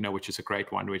asking, which is a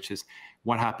great one, which is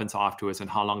what happens afterwards and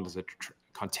how long does it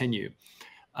continue?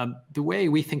 The way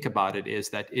we think about it is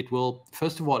that it will,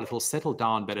 first of all, it will settle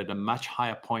down, but at a much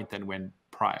higher point than when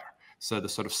prior. So the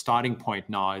sort of starting point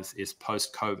now is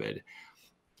post-COVID.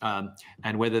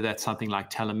 And whether that's something like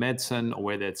telemedicine or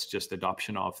whether it's just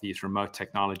adoption of these remote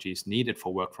technologies needed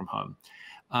for work from home.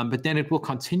 But then it will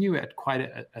continue at quite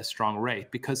a strong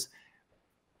rate, because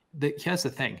here's the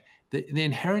thing, the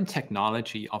inherent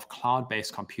technology of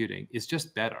cloud-based computing is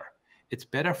just better. It's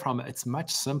better it's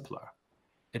much simpler.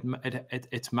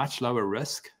 It's much lower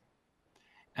risk.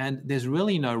 And there's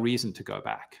really no reason to go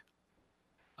back.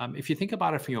 If you think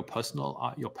about it from your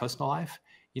personal life,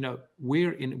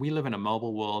 we live in a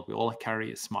mobile world. We all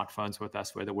carry smartphones with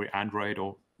us, whether we're Android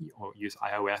or use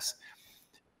iOS.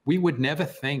 We would never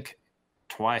think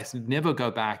twice, never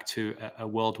go back to a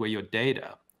world where your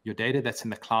data that's in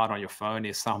the cloud on your phone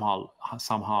is somehow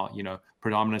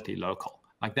predominantly local.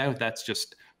 Like that's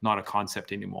just not a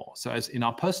concept anymore. So as in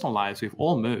our personal lives, we've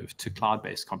all moved to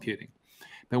cloud-based computing.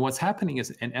 But what's happening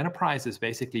is an enterprise is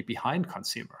basically behind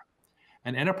consumer.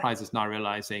 And enterprise is now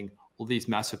realizing all these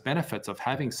massive benefits of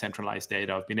having centralized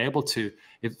data, of being able to,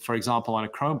 if, for example, on a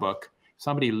Chromebook,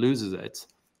 somebody loses it,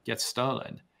 gets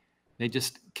stolen,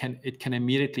 it can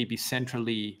immediately be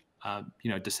centrally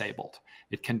disabled.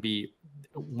 It can be,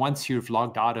 once you've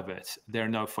logged out of it, there are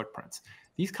no footprints.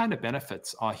 These kind of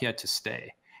benefits are here to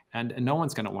stay, and no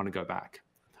one's going to want to go back.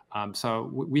 So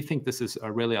we think this is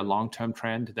really a long-term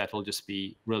trend that will just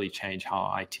really change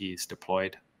how IT is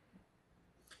deployed.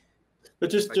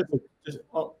 But just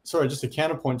a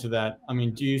counterpoint to that. I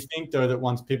mean, do you think though that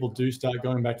once people do start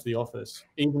going back to the office,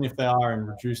 even if they are in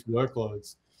reduced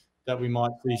workloads, that we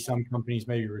might see some companies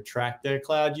maybe retract their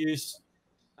cloud use,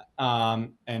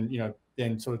 and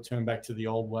then sort of turn back to the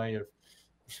old way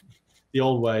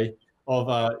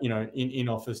of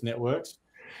in-office networks?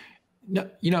 No,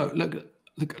 look,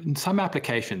 some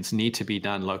applications need to be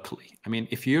done locally. I mean,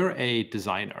 if you're a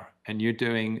designer and you're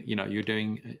doing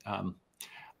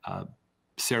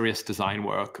serious design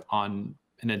work on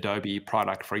an Adobe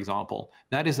product, for example,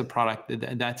 that is a product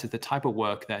that's the type of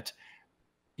work that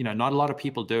not a lot of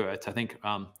people do it. I think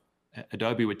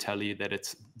Adobe would tell you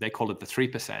that they call it the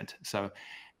 3%. So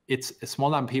it's a small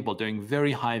number of people doing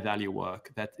very high value work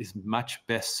that is much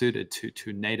best suited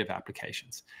to native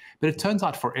applications. But it turns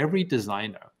out for every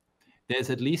designer, there's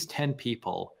at least 10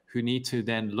 people who need to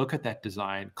then look at that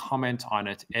design, comment on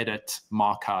it, edit,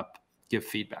 mark up, give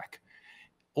feedback.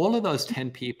 All of those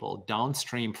 10 people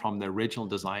downstream from the original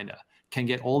designer can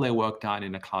get all their work done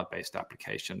in a cloud-based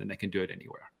application, and they can do it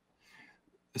anywhere.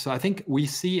 So I think we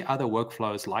see other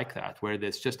workflows like that, where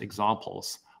there's just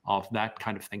examples of that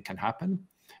kind of thing can happen.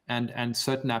 And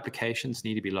certain applications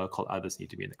need to be local, others need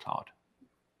to be in the cloud.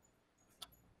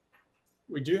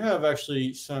 We do have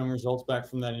actually some results back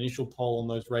from that initial poll on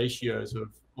those ratios of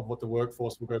what the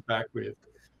workforce will go back with.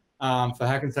 For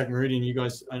Hackensack Meridian, you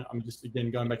guys, I'm just again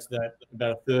going back to that,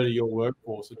 about a third of your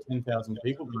workforce, of 10,000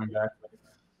 people going back.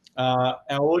 Our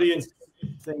audience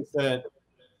thinks that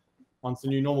once the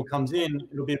new normal comes in,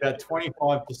 it'll be about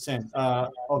 25%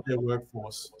 of their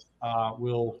workforce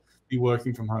will be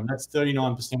working from home. That's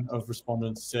 39% of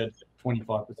respondents said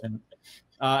 25%.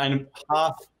 And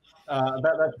half,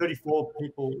 about that 34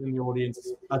 people in the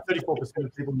audience, 34%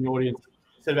 of people in the audience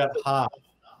said about half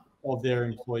of their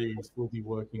employees will be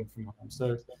working from home.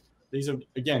 So these are,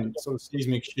 again, sort of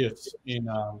seismic shifts in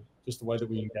just the way that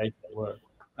we engage at work.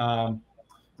 I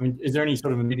mean, is there any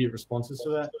sort of immediate responses to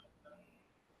that?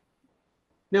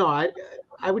 No,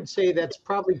 I would say that's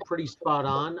probably pretty spot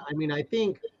on. I mean, I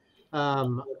think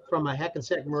from a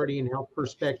Hackensack Meridian Health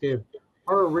perspective,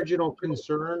 our original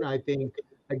concern, I think,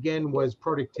 again, was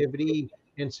productivity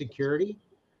and security.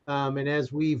 And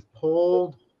as we've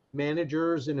polled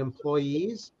managers and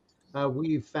employees,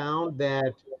 we've found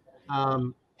that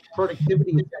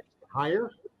productivity is actually higher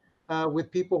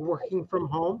with people working from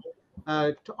home,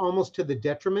 almost to the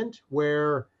detriment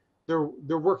where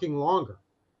they're working longer,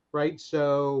 right?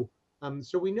 So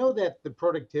so we know that the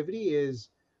productivity is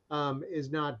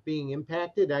not being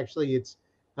impacted. Actually, it's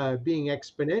being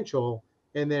exponential.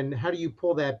 And then how do you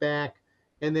pull that back?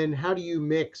 And then how do you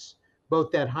mix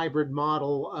both that hybrid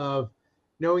model of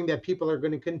knowing that people are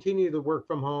going to continue to work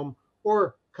from home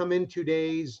or come in 2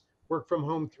 days, work from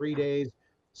home 3 days?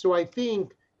 So I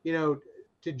think, you know,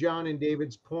 to John and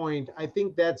David's point, I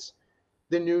think that's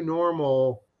the new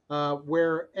normal,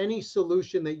 where any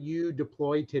solution that you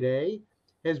deploy today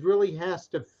has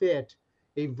to fit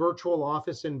a virtual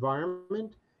office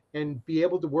environment and be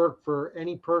able to work for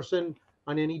any person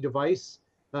on any device,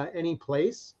 any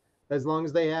place, as long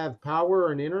as they have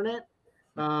power and internet.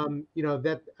 You know,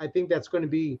 that I think that's going to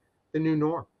be the new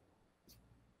norm.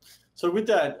 So with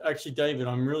that, actually, David,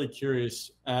 I'm really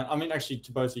curious. I mean, actually,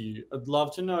 to both of you, I'd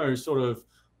love to know sort of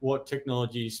what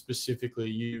technology specifically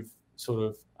you've sort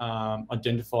of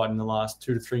identified in the last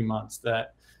 2 to 3 months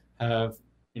that have,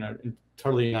 you know,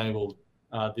 totally enabled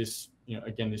this, you know,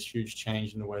 again, this huge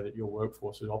change in the way that your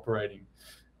workforce is operating.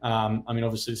 I mean,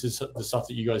 obviously, this is the stuff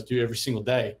that you guys do every single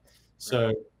day.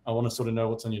 So I want to sort of know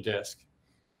what's on your desk.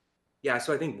 Yeah,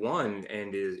 so I think one,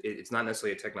 and it's not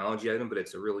necessarily a technology item, but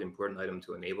it's a really important item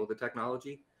to enable the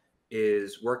technology,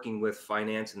 is working with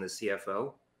finance and the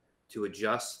CFO to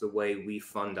adjust the way we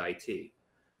fund IT.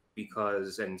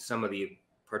 Because, and some of the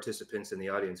participants in the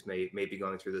audience may be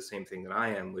going through the same thing that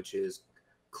I am, which is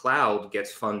cloud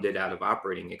gets funded out of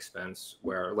operating expense,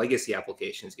 where legacy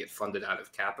applications get funded out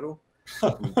of capital.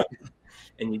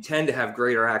 And you tend to have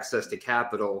greater access to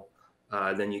capital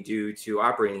than you do to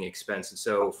operating expense. And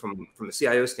so from a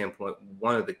CIO standpoint,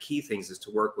 one of the key things is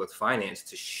to work with finance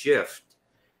to shift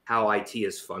how IT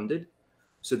is funded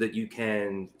so that you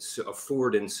can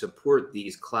afford and support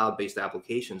these cloud-based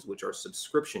applications, which are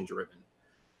subscription driven.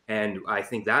 And I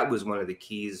think that was one of the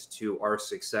keys to our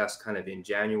success kind of in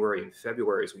January and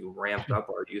February as we ramped up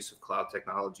our use of cloud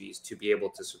technologies to be able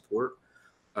to support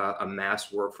a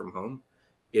mass work from home,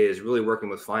 is really working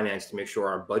with finance to make sure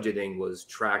our budgeting was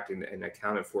tracked and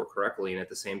accounted for correctly, and at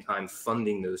the same time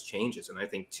funding those changes. And I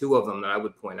think two of them that I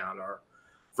would point out are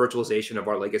virtualization of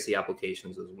our legacy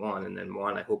applications is one, and then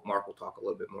one I hope Mark will talk a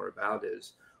little bit more about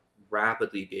is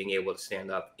rapidly being able to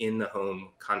stand up in the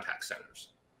home contact centers.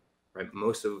 Right,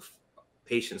 most of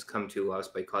patients come to us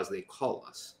because they call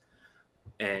us,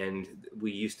 and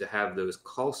we used to have those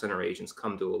call center agents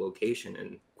come to a location,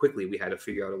 and quickly we had to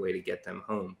figure out a way to get them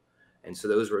home. And so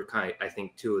those were kind of, I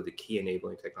think, two of the key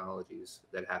enabling technologies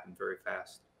that happened very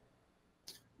fast.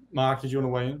 Mark, did you want to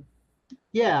weigh in?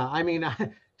 Yeah, I mean,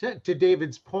 to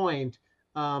David's point,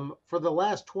 for the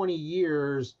last 20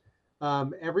 years,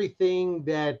 everything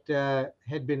that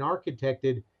had been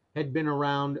architected had been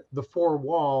around the four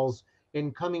walls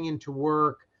and coming into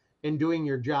work and doing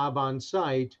your job on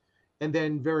site. And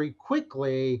then very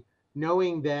quickly,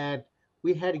 knowing that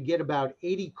we had to get about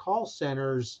 80 call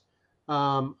centers,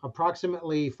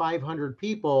 approximately 500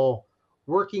 people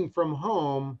working from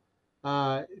home,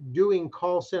 doing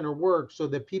call center work so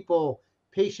that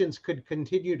patients could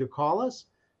continue to call us.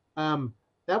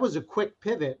 That was a quick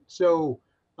pivot. So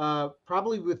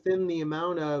probably within the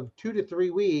amount of 2 to 3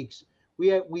 weeks,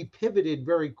 we pivoted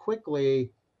very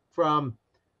quickly from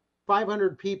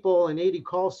 500 people and 80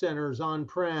 call centers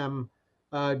on-prem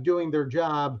doing their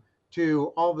job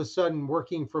to all of a sudden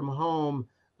working from home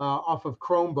off of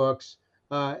Chromebooks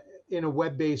in a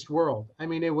web-based world. I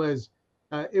mean, it was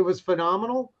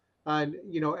phenomenal.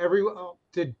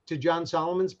 To John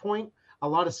Solomon's point, a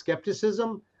lot of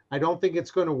skepticism. I don't think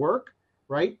it's going to work,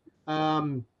 right?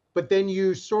 But then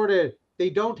they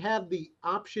don't have the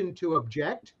option to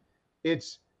object.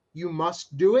 It's you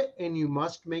must do it and you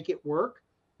must make it work,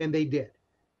 and they did.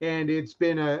 And it's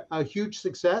been a huge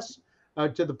success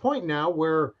to the point now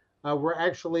where we're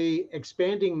actually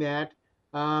expanding that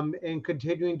and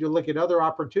continuing to look at other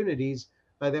opportunities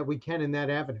that we can in that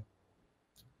avenue.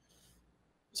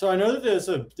 So I know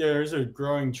that there is a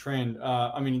growing trend.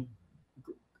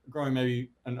 Growing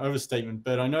maybe an overstatement,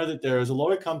 but I know that there is a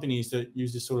lot of companies that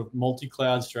use this sort of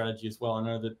multi-cloud strategy as well. I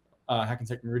know that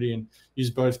Hackensack Meridian use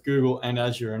both Google and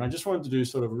Azure, and I just wanted to do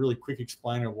sort of a really quick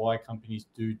explainer of why companies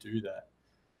do that.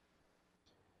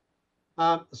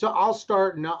 So I'll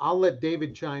start and I'll let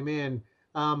David chime in.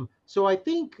 So I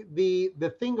think the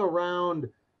thing around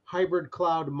hybrid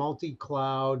cloud,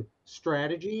 multi-cloud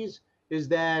strategies is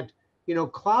that,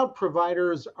 cloud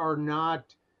providers are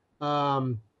not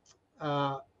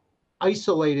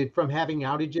isolated from having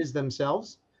outages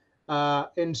themselves.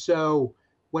 And so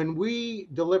when we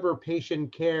deliver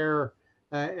patient care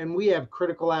and we have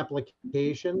critical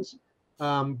applications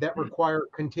that require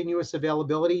continuous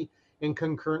availability and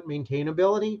concurrent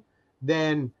maintainability,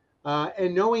 then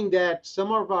and knowing that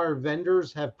some of our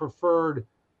vendors have preferred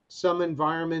some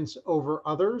environments over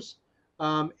others,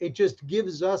 it just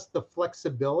gives us the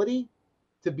flexibility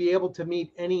to be able to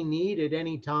meet any need at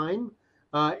any time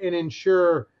and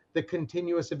ensure the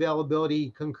continuous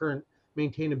availability, concurrent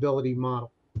maintainability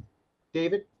model.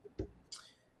 David?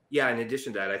 Yeah, in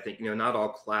addition to that, I think, not all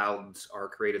clouds are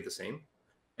created the same,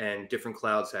 and different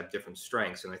clouds have different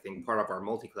strengths. And I think part of our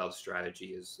multi-cloud strategy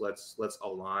is let's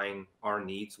align our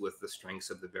needs with the strengths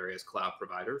of the various cloud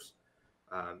providers.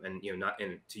 And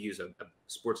to use a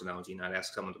sports analogy, not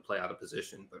ask someone to play out of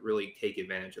position, but really take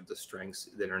advantage of the strengths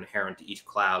that are inherent to each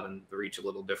cloud, and they're each a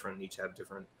little different, each have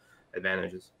different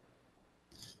advantages.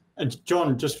 And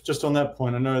John, just on that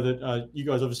point, I know that you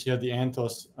guys obviously have the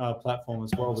Anthos platform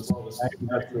as well. So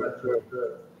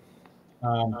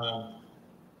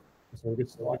we get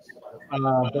to but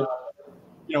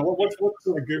what's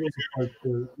sort of Google's approach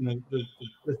to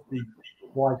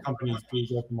why companies do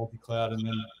go for multi-cloud, and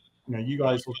then you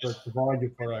guys also provide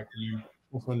your product and you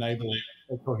also enable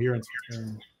a coherence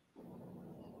between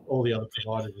all the other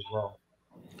providers as well.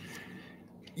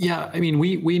 Yeah, I mean,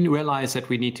 we realize that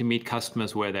we need to meet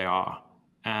customers where they are,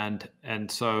 and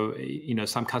so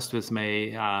some customers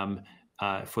may,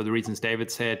 for the reasons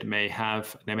David said, may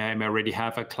already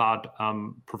have a cloud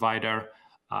provider.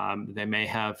 They may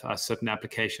have certain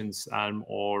applications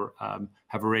or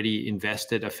have already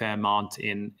invested a fair amount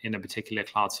in a particular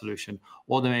cloud solution,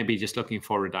 or they may be just looking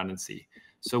for redundancy.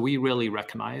 So we really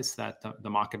recognize that the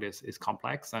market is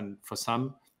complex, and for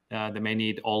some, they may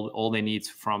need all their needs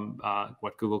from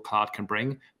what Google Cloud can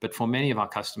bring. But for many of our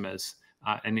customers,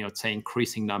 and it's an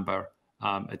increasing number,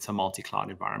 it's a multi-cloud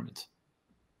environment.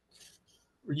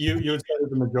 You would say that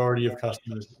the majority of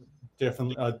customers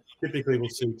definitely typically will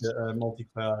seek a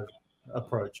multi-cloud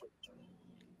approach.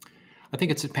 I think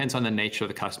it depends on the nature of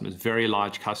the customers. Very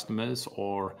large customers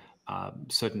or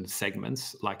certain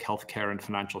segments like healthcare and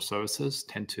financial services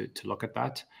tend to look at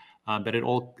that. But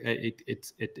it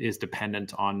is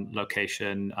dependent on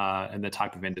location and the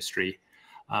type of industry.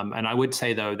 And I would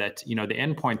say, though, that the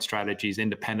endpoint strategy is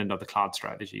independent of the cloud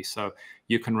strategy. So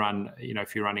you can run,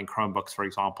 if you're running Chromebooks, for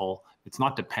example, it's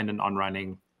not dependent on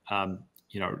running a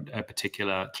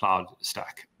particular cloud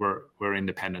stack. We're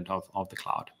independent of the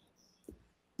cloud.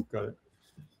 Got it.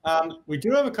 We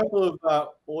do have a couple of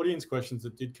audience questions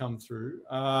that did come through.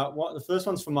 The first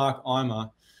one's for Mark Eimer.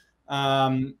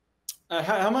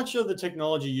 How much of the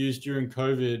technology used during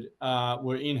COVID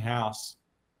were in-house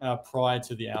prior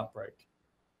to the outbreak?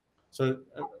 So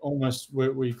almost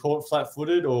were you caught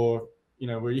flat-footed, or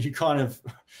were you kind of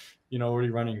already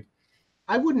running?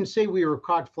 I wouldn't say we were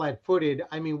caught flat-footed.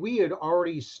 I mean, we had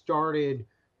already started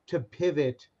to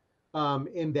pivot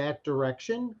in that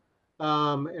direction.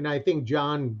 And I think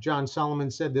John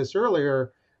Solomon said this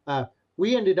earlier.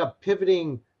 We ended up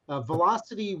pivoting.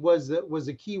 Velocity was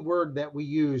a key word that we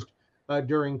used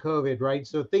during COVID, right?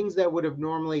 So things that would have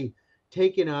normally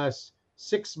taken us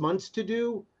 6 months to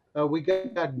do, we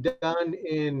got done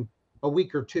in a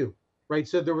week or two, right?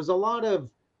 So there was a lot of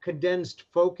condensed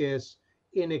focus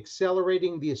in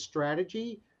accelerating the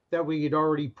strategy that we had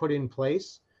already put in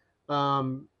place.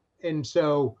 And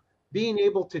so being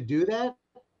able to do that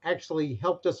actually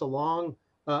helped us along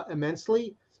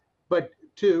immensely. But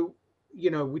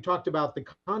we talked about the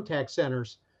contact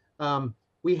centers.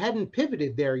 We hadn't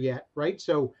pivoted there yet, right?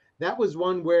 So that was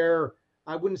one where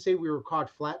I wouldn't say we were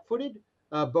caught flat-footed,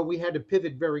 but we had to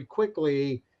pivot very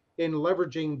quickly in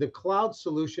leveraging the cloud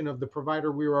solution of the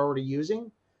provider we were already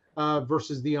using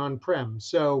versus the on-prem.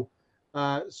 So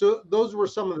those were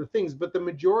some of the things, but the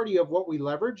majority of what we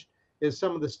leveraged is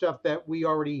some of the stuff that we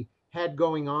already had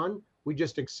going on. We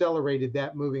just accelerated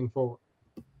that moving forward.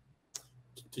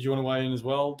 Did you want to weigh in as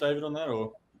well, David, on that,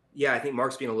 or? Yeah, I think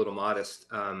Mark's being a little modest.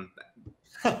 Kind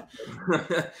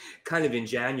of in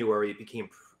January, it became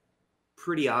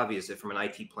pretty obvious that from an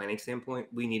IT planning standpoint,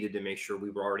 we needed to make sure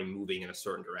we were already moving in a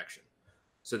certain direction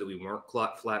so that we weren't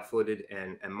flat-footed.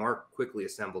 And Mark quickly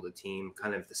assembled a team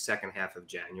kind of the second half of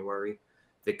January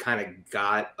that kind of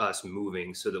got us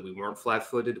moving so that we weren't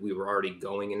flat-footed. We were already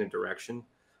going in a direction.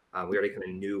 We already kind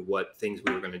of knew what things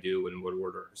we were going to do in what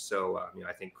order. So,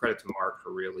 I think credit to Mark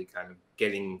for really kind of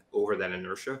getting over that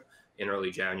inertia in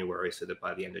early January so that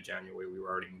by the end of January, we were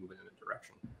already moving in a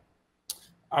direction.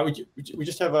 We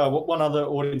just have one other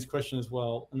audience question as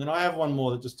well. And then I have one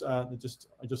more that I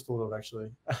just thought of actually.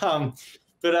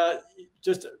 But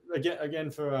just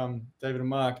again for David and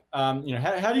Mark, how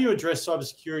do you address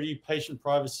cybersecurity, patient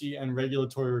privacy, and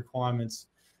regulatory requirements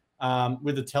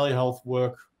with the telehealth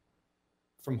work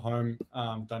from home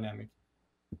dynamic?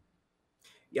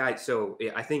 Yeah, so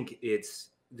I think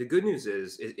the good news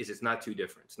is it's not too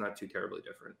different. It's not too terribly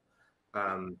different.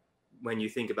 When you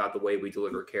think about the way we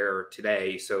deliver care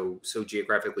today, so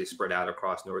geographically spread out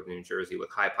across northern New Jersey with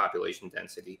high population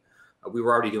density, we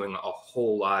were already doing a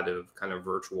whole lot of kind of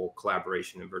virtual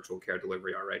collaboration and virtual care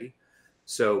delivery already.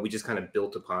 So we just kind of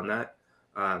built upon that.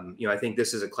 I think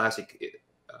this is a classic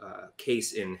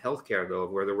case in healthcare, though,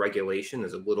 where the regulation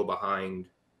is a little behind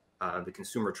the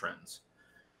consumer trends.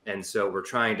 And so we're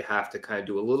trying to have to kind of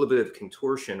do a little bit of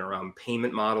contortion around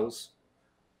payment models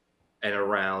and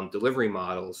around delivery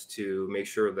models to make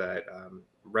sure that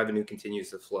revenue continues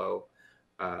to flow,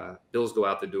 bills go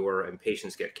out the door, and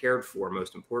patients get cared for,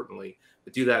 most importantly,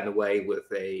 but do that in a way with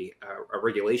a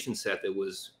regulation set that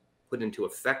was put into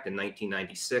effect in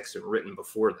 1996 and written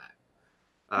before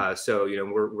that. So,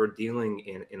 we're dealing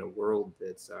in a world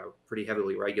that's pretty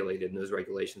heavily regulated, and those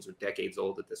regulations are decades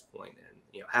old at this point and,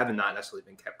 haven't not necessarily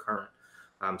been kept current.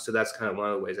 So that's kind of one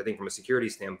of the ways. I think from a security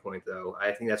standpoint, though,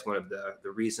 I think that's one of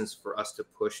the reasons for us to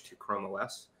push to Chrome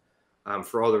OS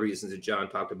for all the reasons that John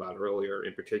talked about earlier,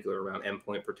 in particular around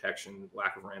endpoint protection,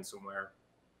 lack of ransomware,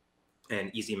 and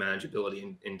easy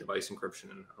manageability in device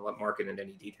encryption. And I'll let Mark get into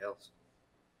any details.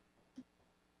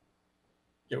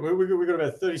 Yeah, we got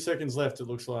about 30 seconds left, it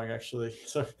looks like, actually.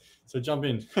 So jump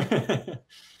in.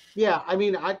 Yeah, I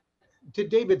mean, to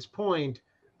David's point,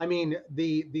 I mean,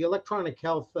 the electronic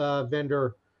health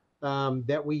vendor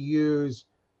that we use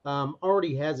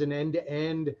already has an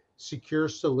end-to-end secure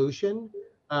solution.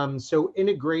 So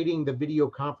integrating the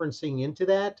video conferencing into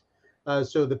that,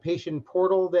 so the patient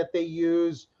portal that they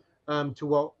use to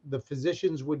what the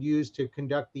physicians would use to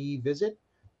conduct the e-visit,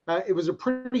 it was a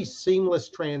pretty seamless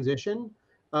transition.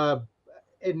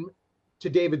 And to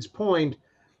David's point,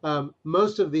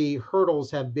 most of the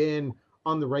hurdles have been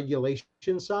on the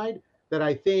regulation side that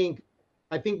I think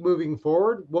moving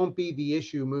forward won't be the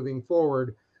issue moving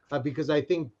forward because I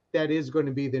think that is going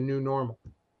to be the new normal.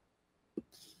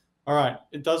 All right,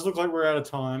 it does look like we're out of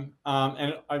time,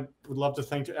 and I would love to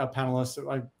thank our panelists.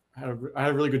 I had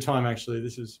a really good time, actually.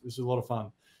 This is a lot of fun.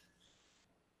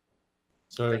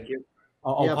 So thank you.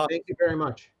 Thank you very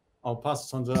much. I'll pass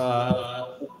this on to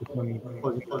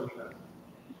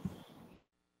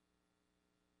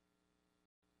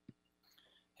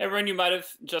Hey, everyone, you might have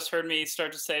just heard me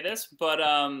start to say this, but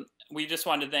we just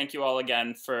wanted to thank you all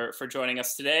again for joining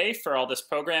us today for all this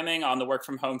programming on the work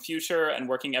from home future and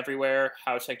working everywhere,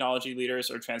 how technology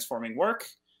leaders are transforming work.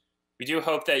 We do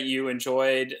hope that you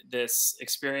enjoyed this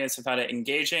experience and found it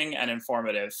engaging and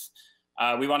informative.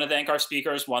 We want to thank our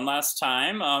speakers one last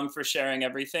time for sharing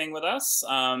everything with us,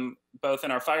 both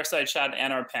in our fireside chat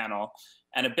and our panel.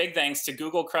 And a big thanks to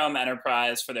Google Chrome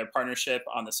Enterprise for their partnership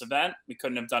on this event. We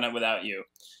couldn't have done it without you.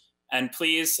 And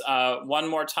please, one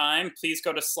more time, please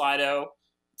go to Slido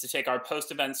to take our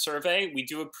post-event survey. We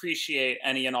do appreciate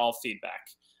any and all feedback.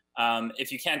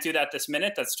 If you can't do that this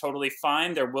minute, that's totally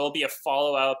fine. There will be a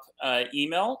follow-up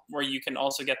email where you can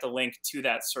also get the link to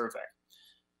that survey.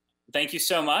 Thank you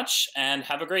so much and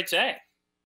have a great day.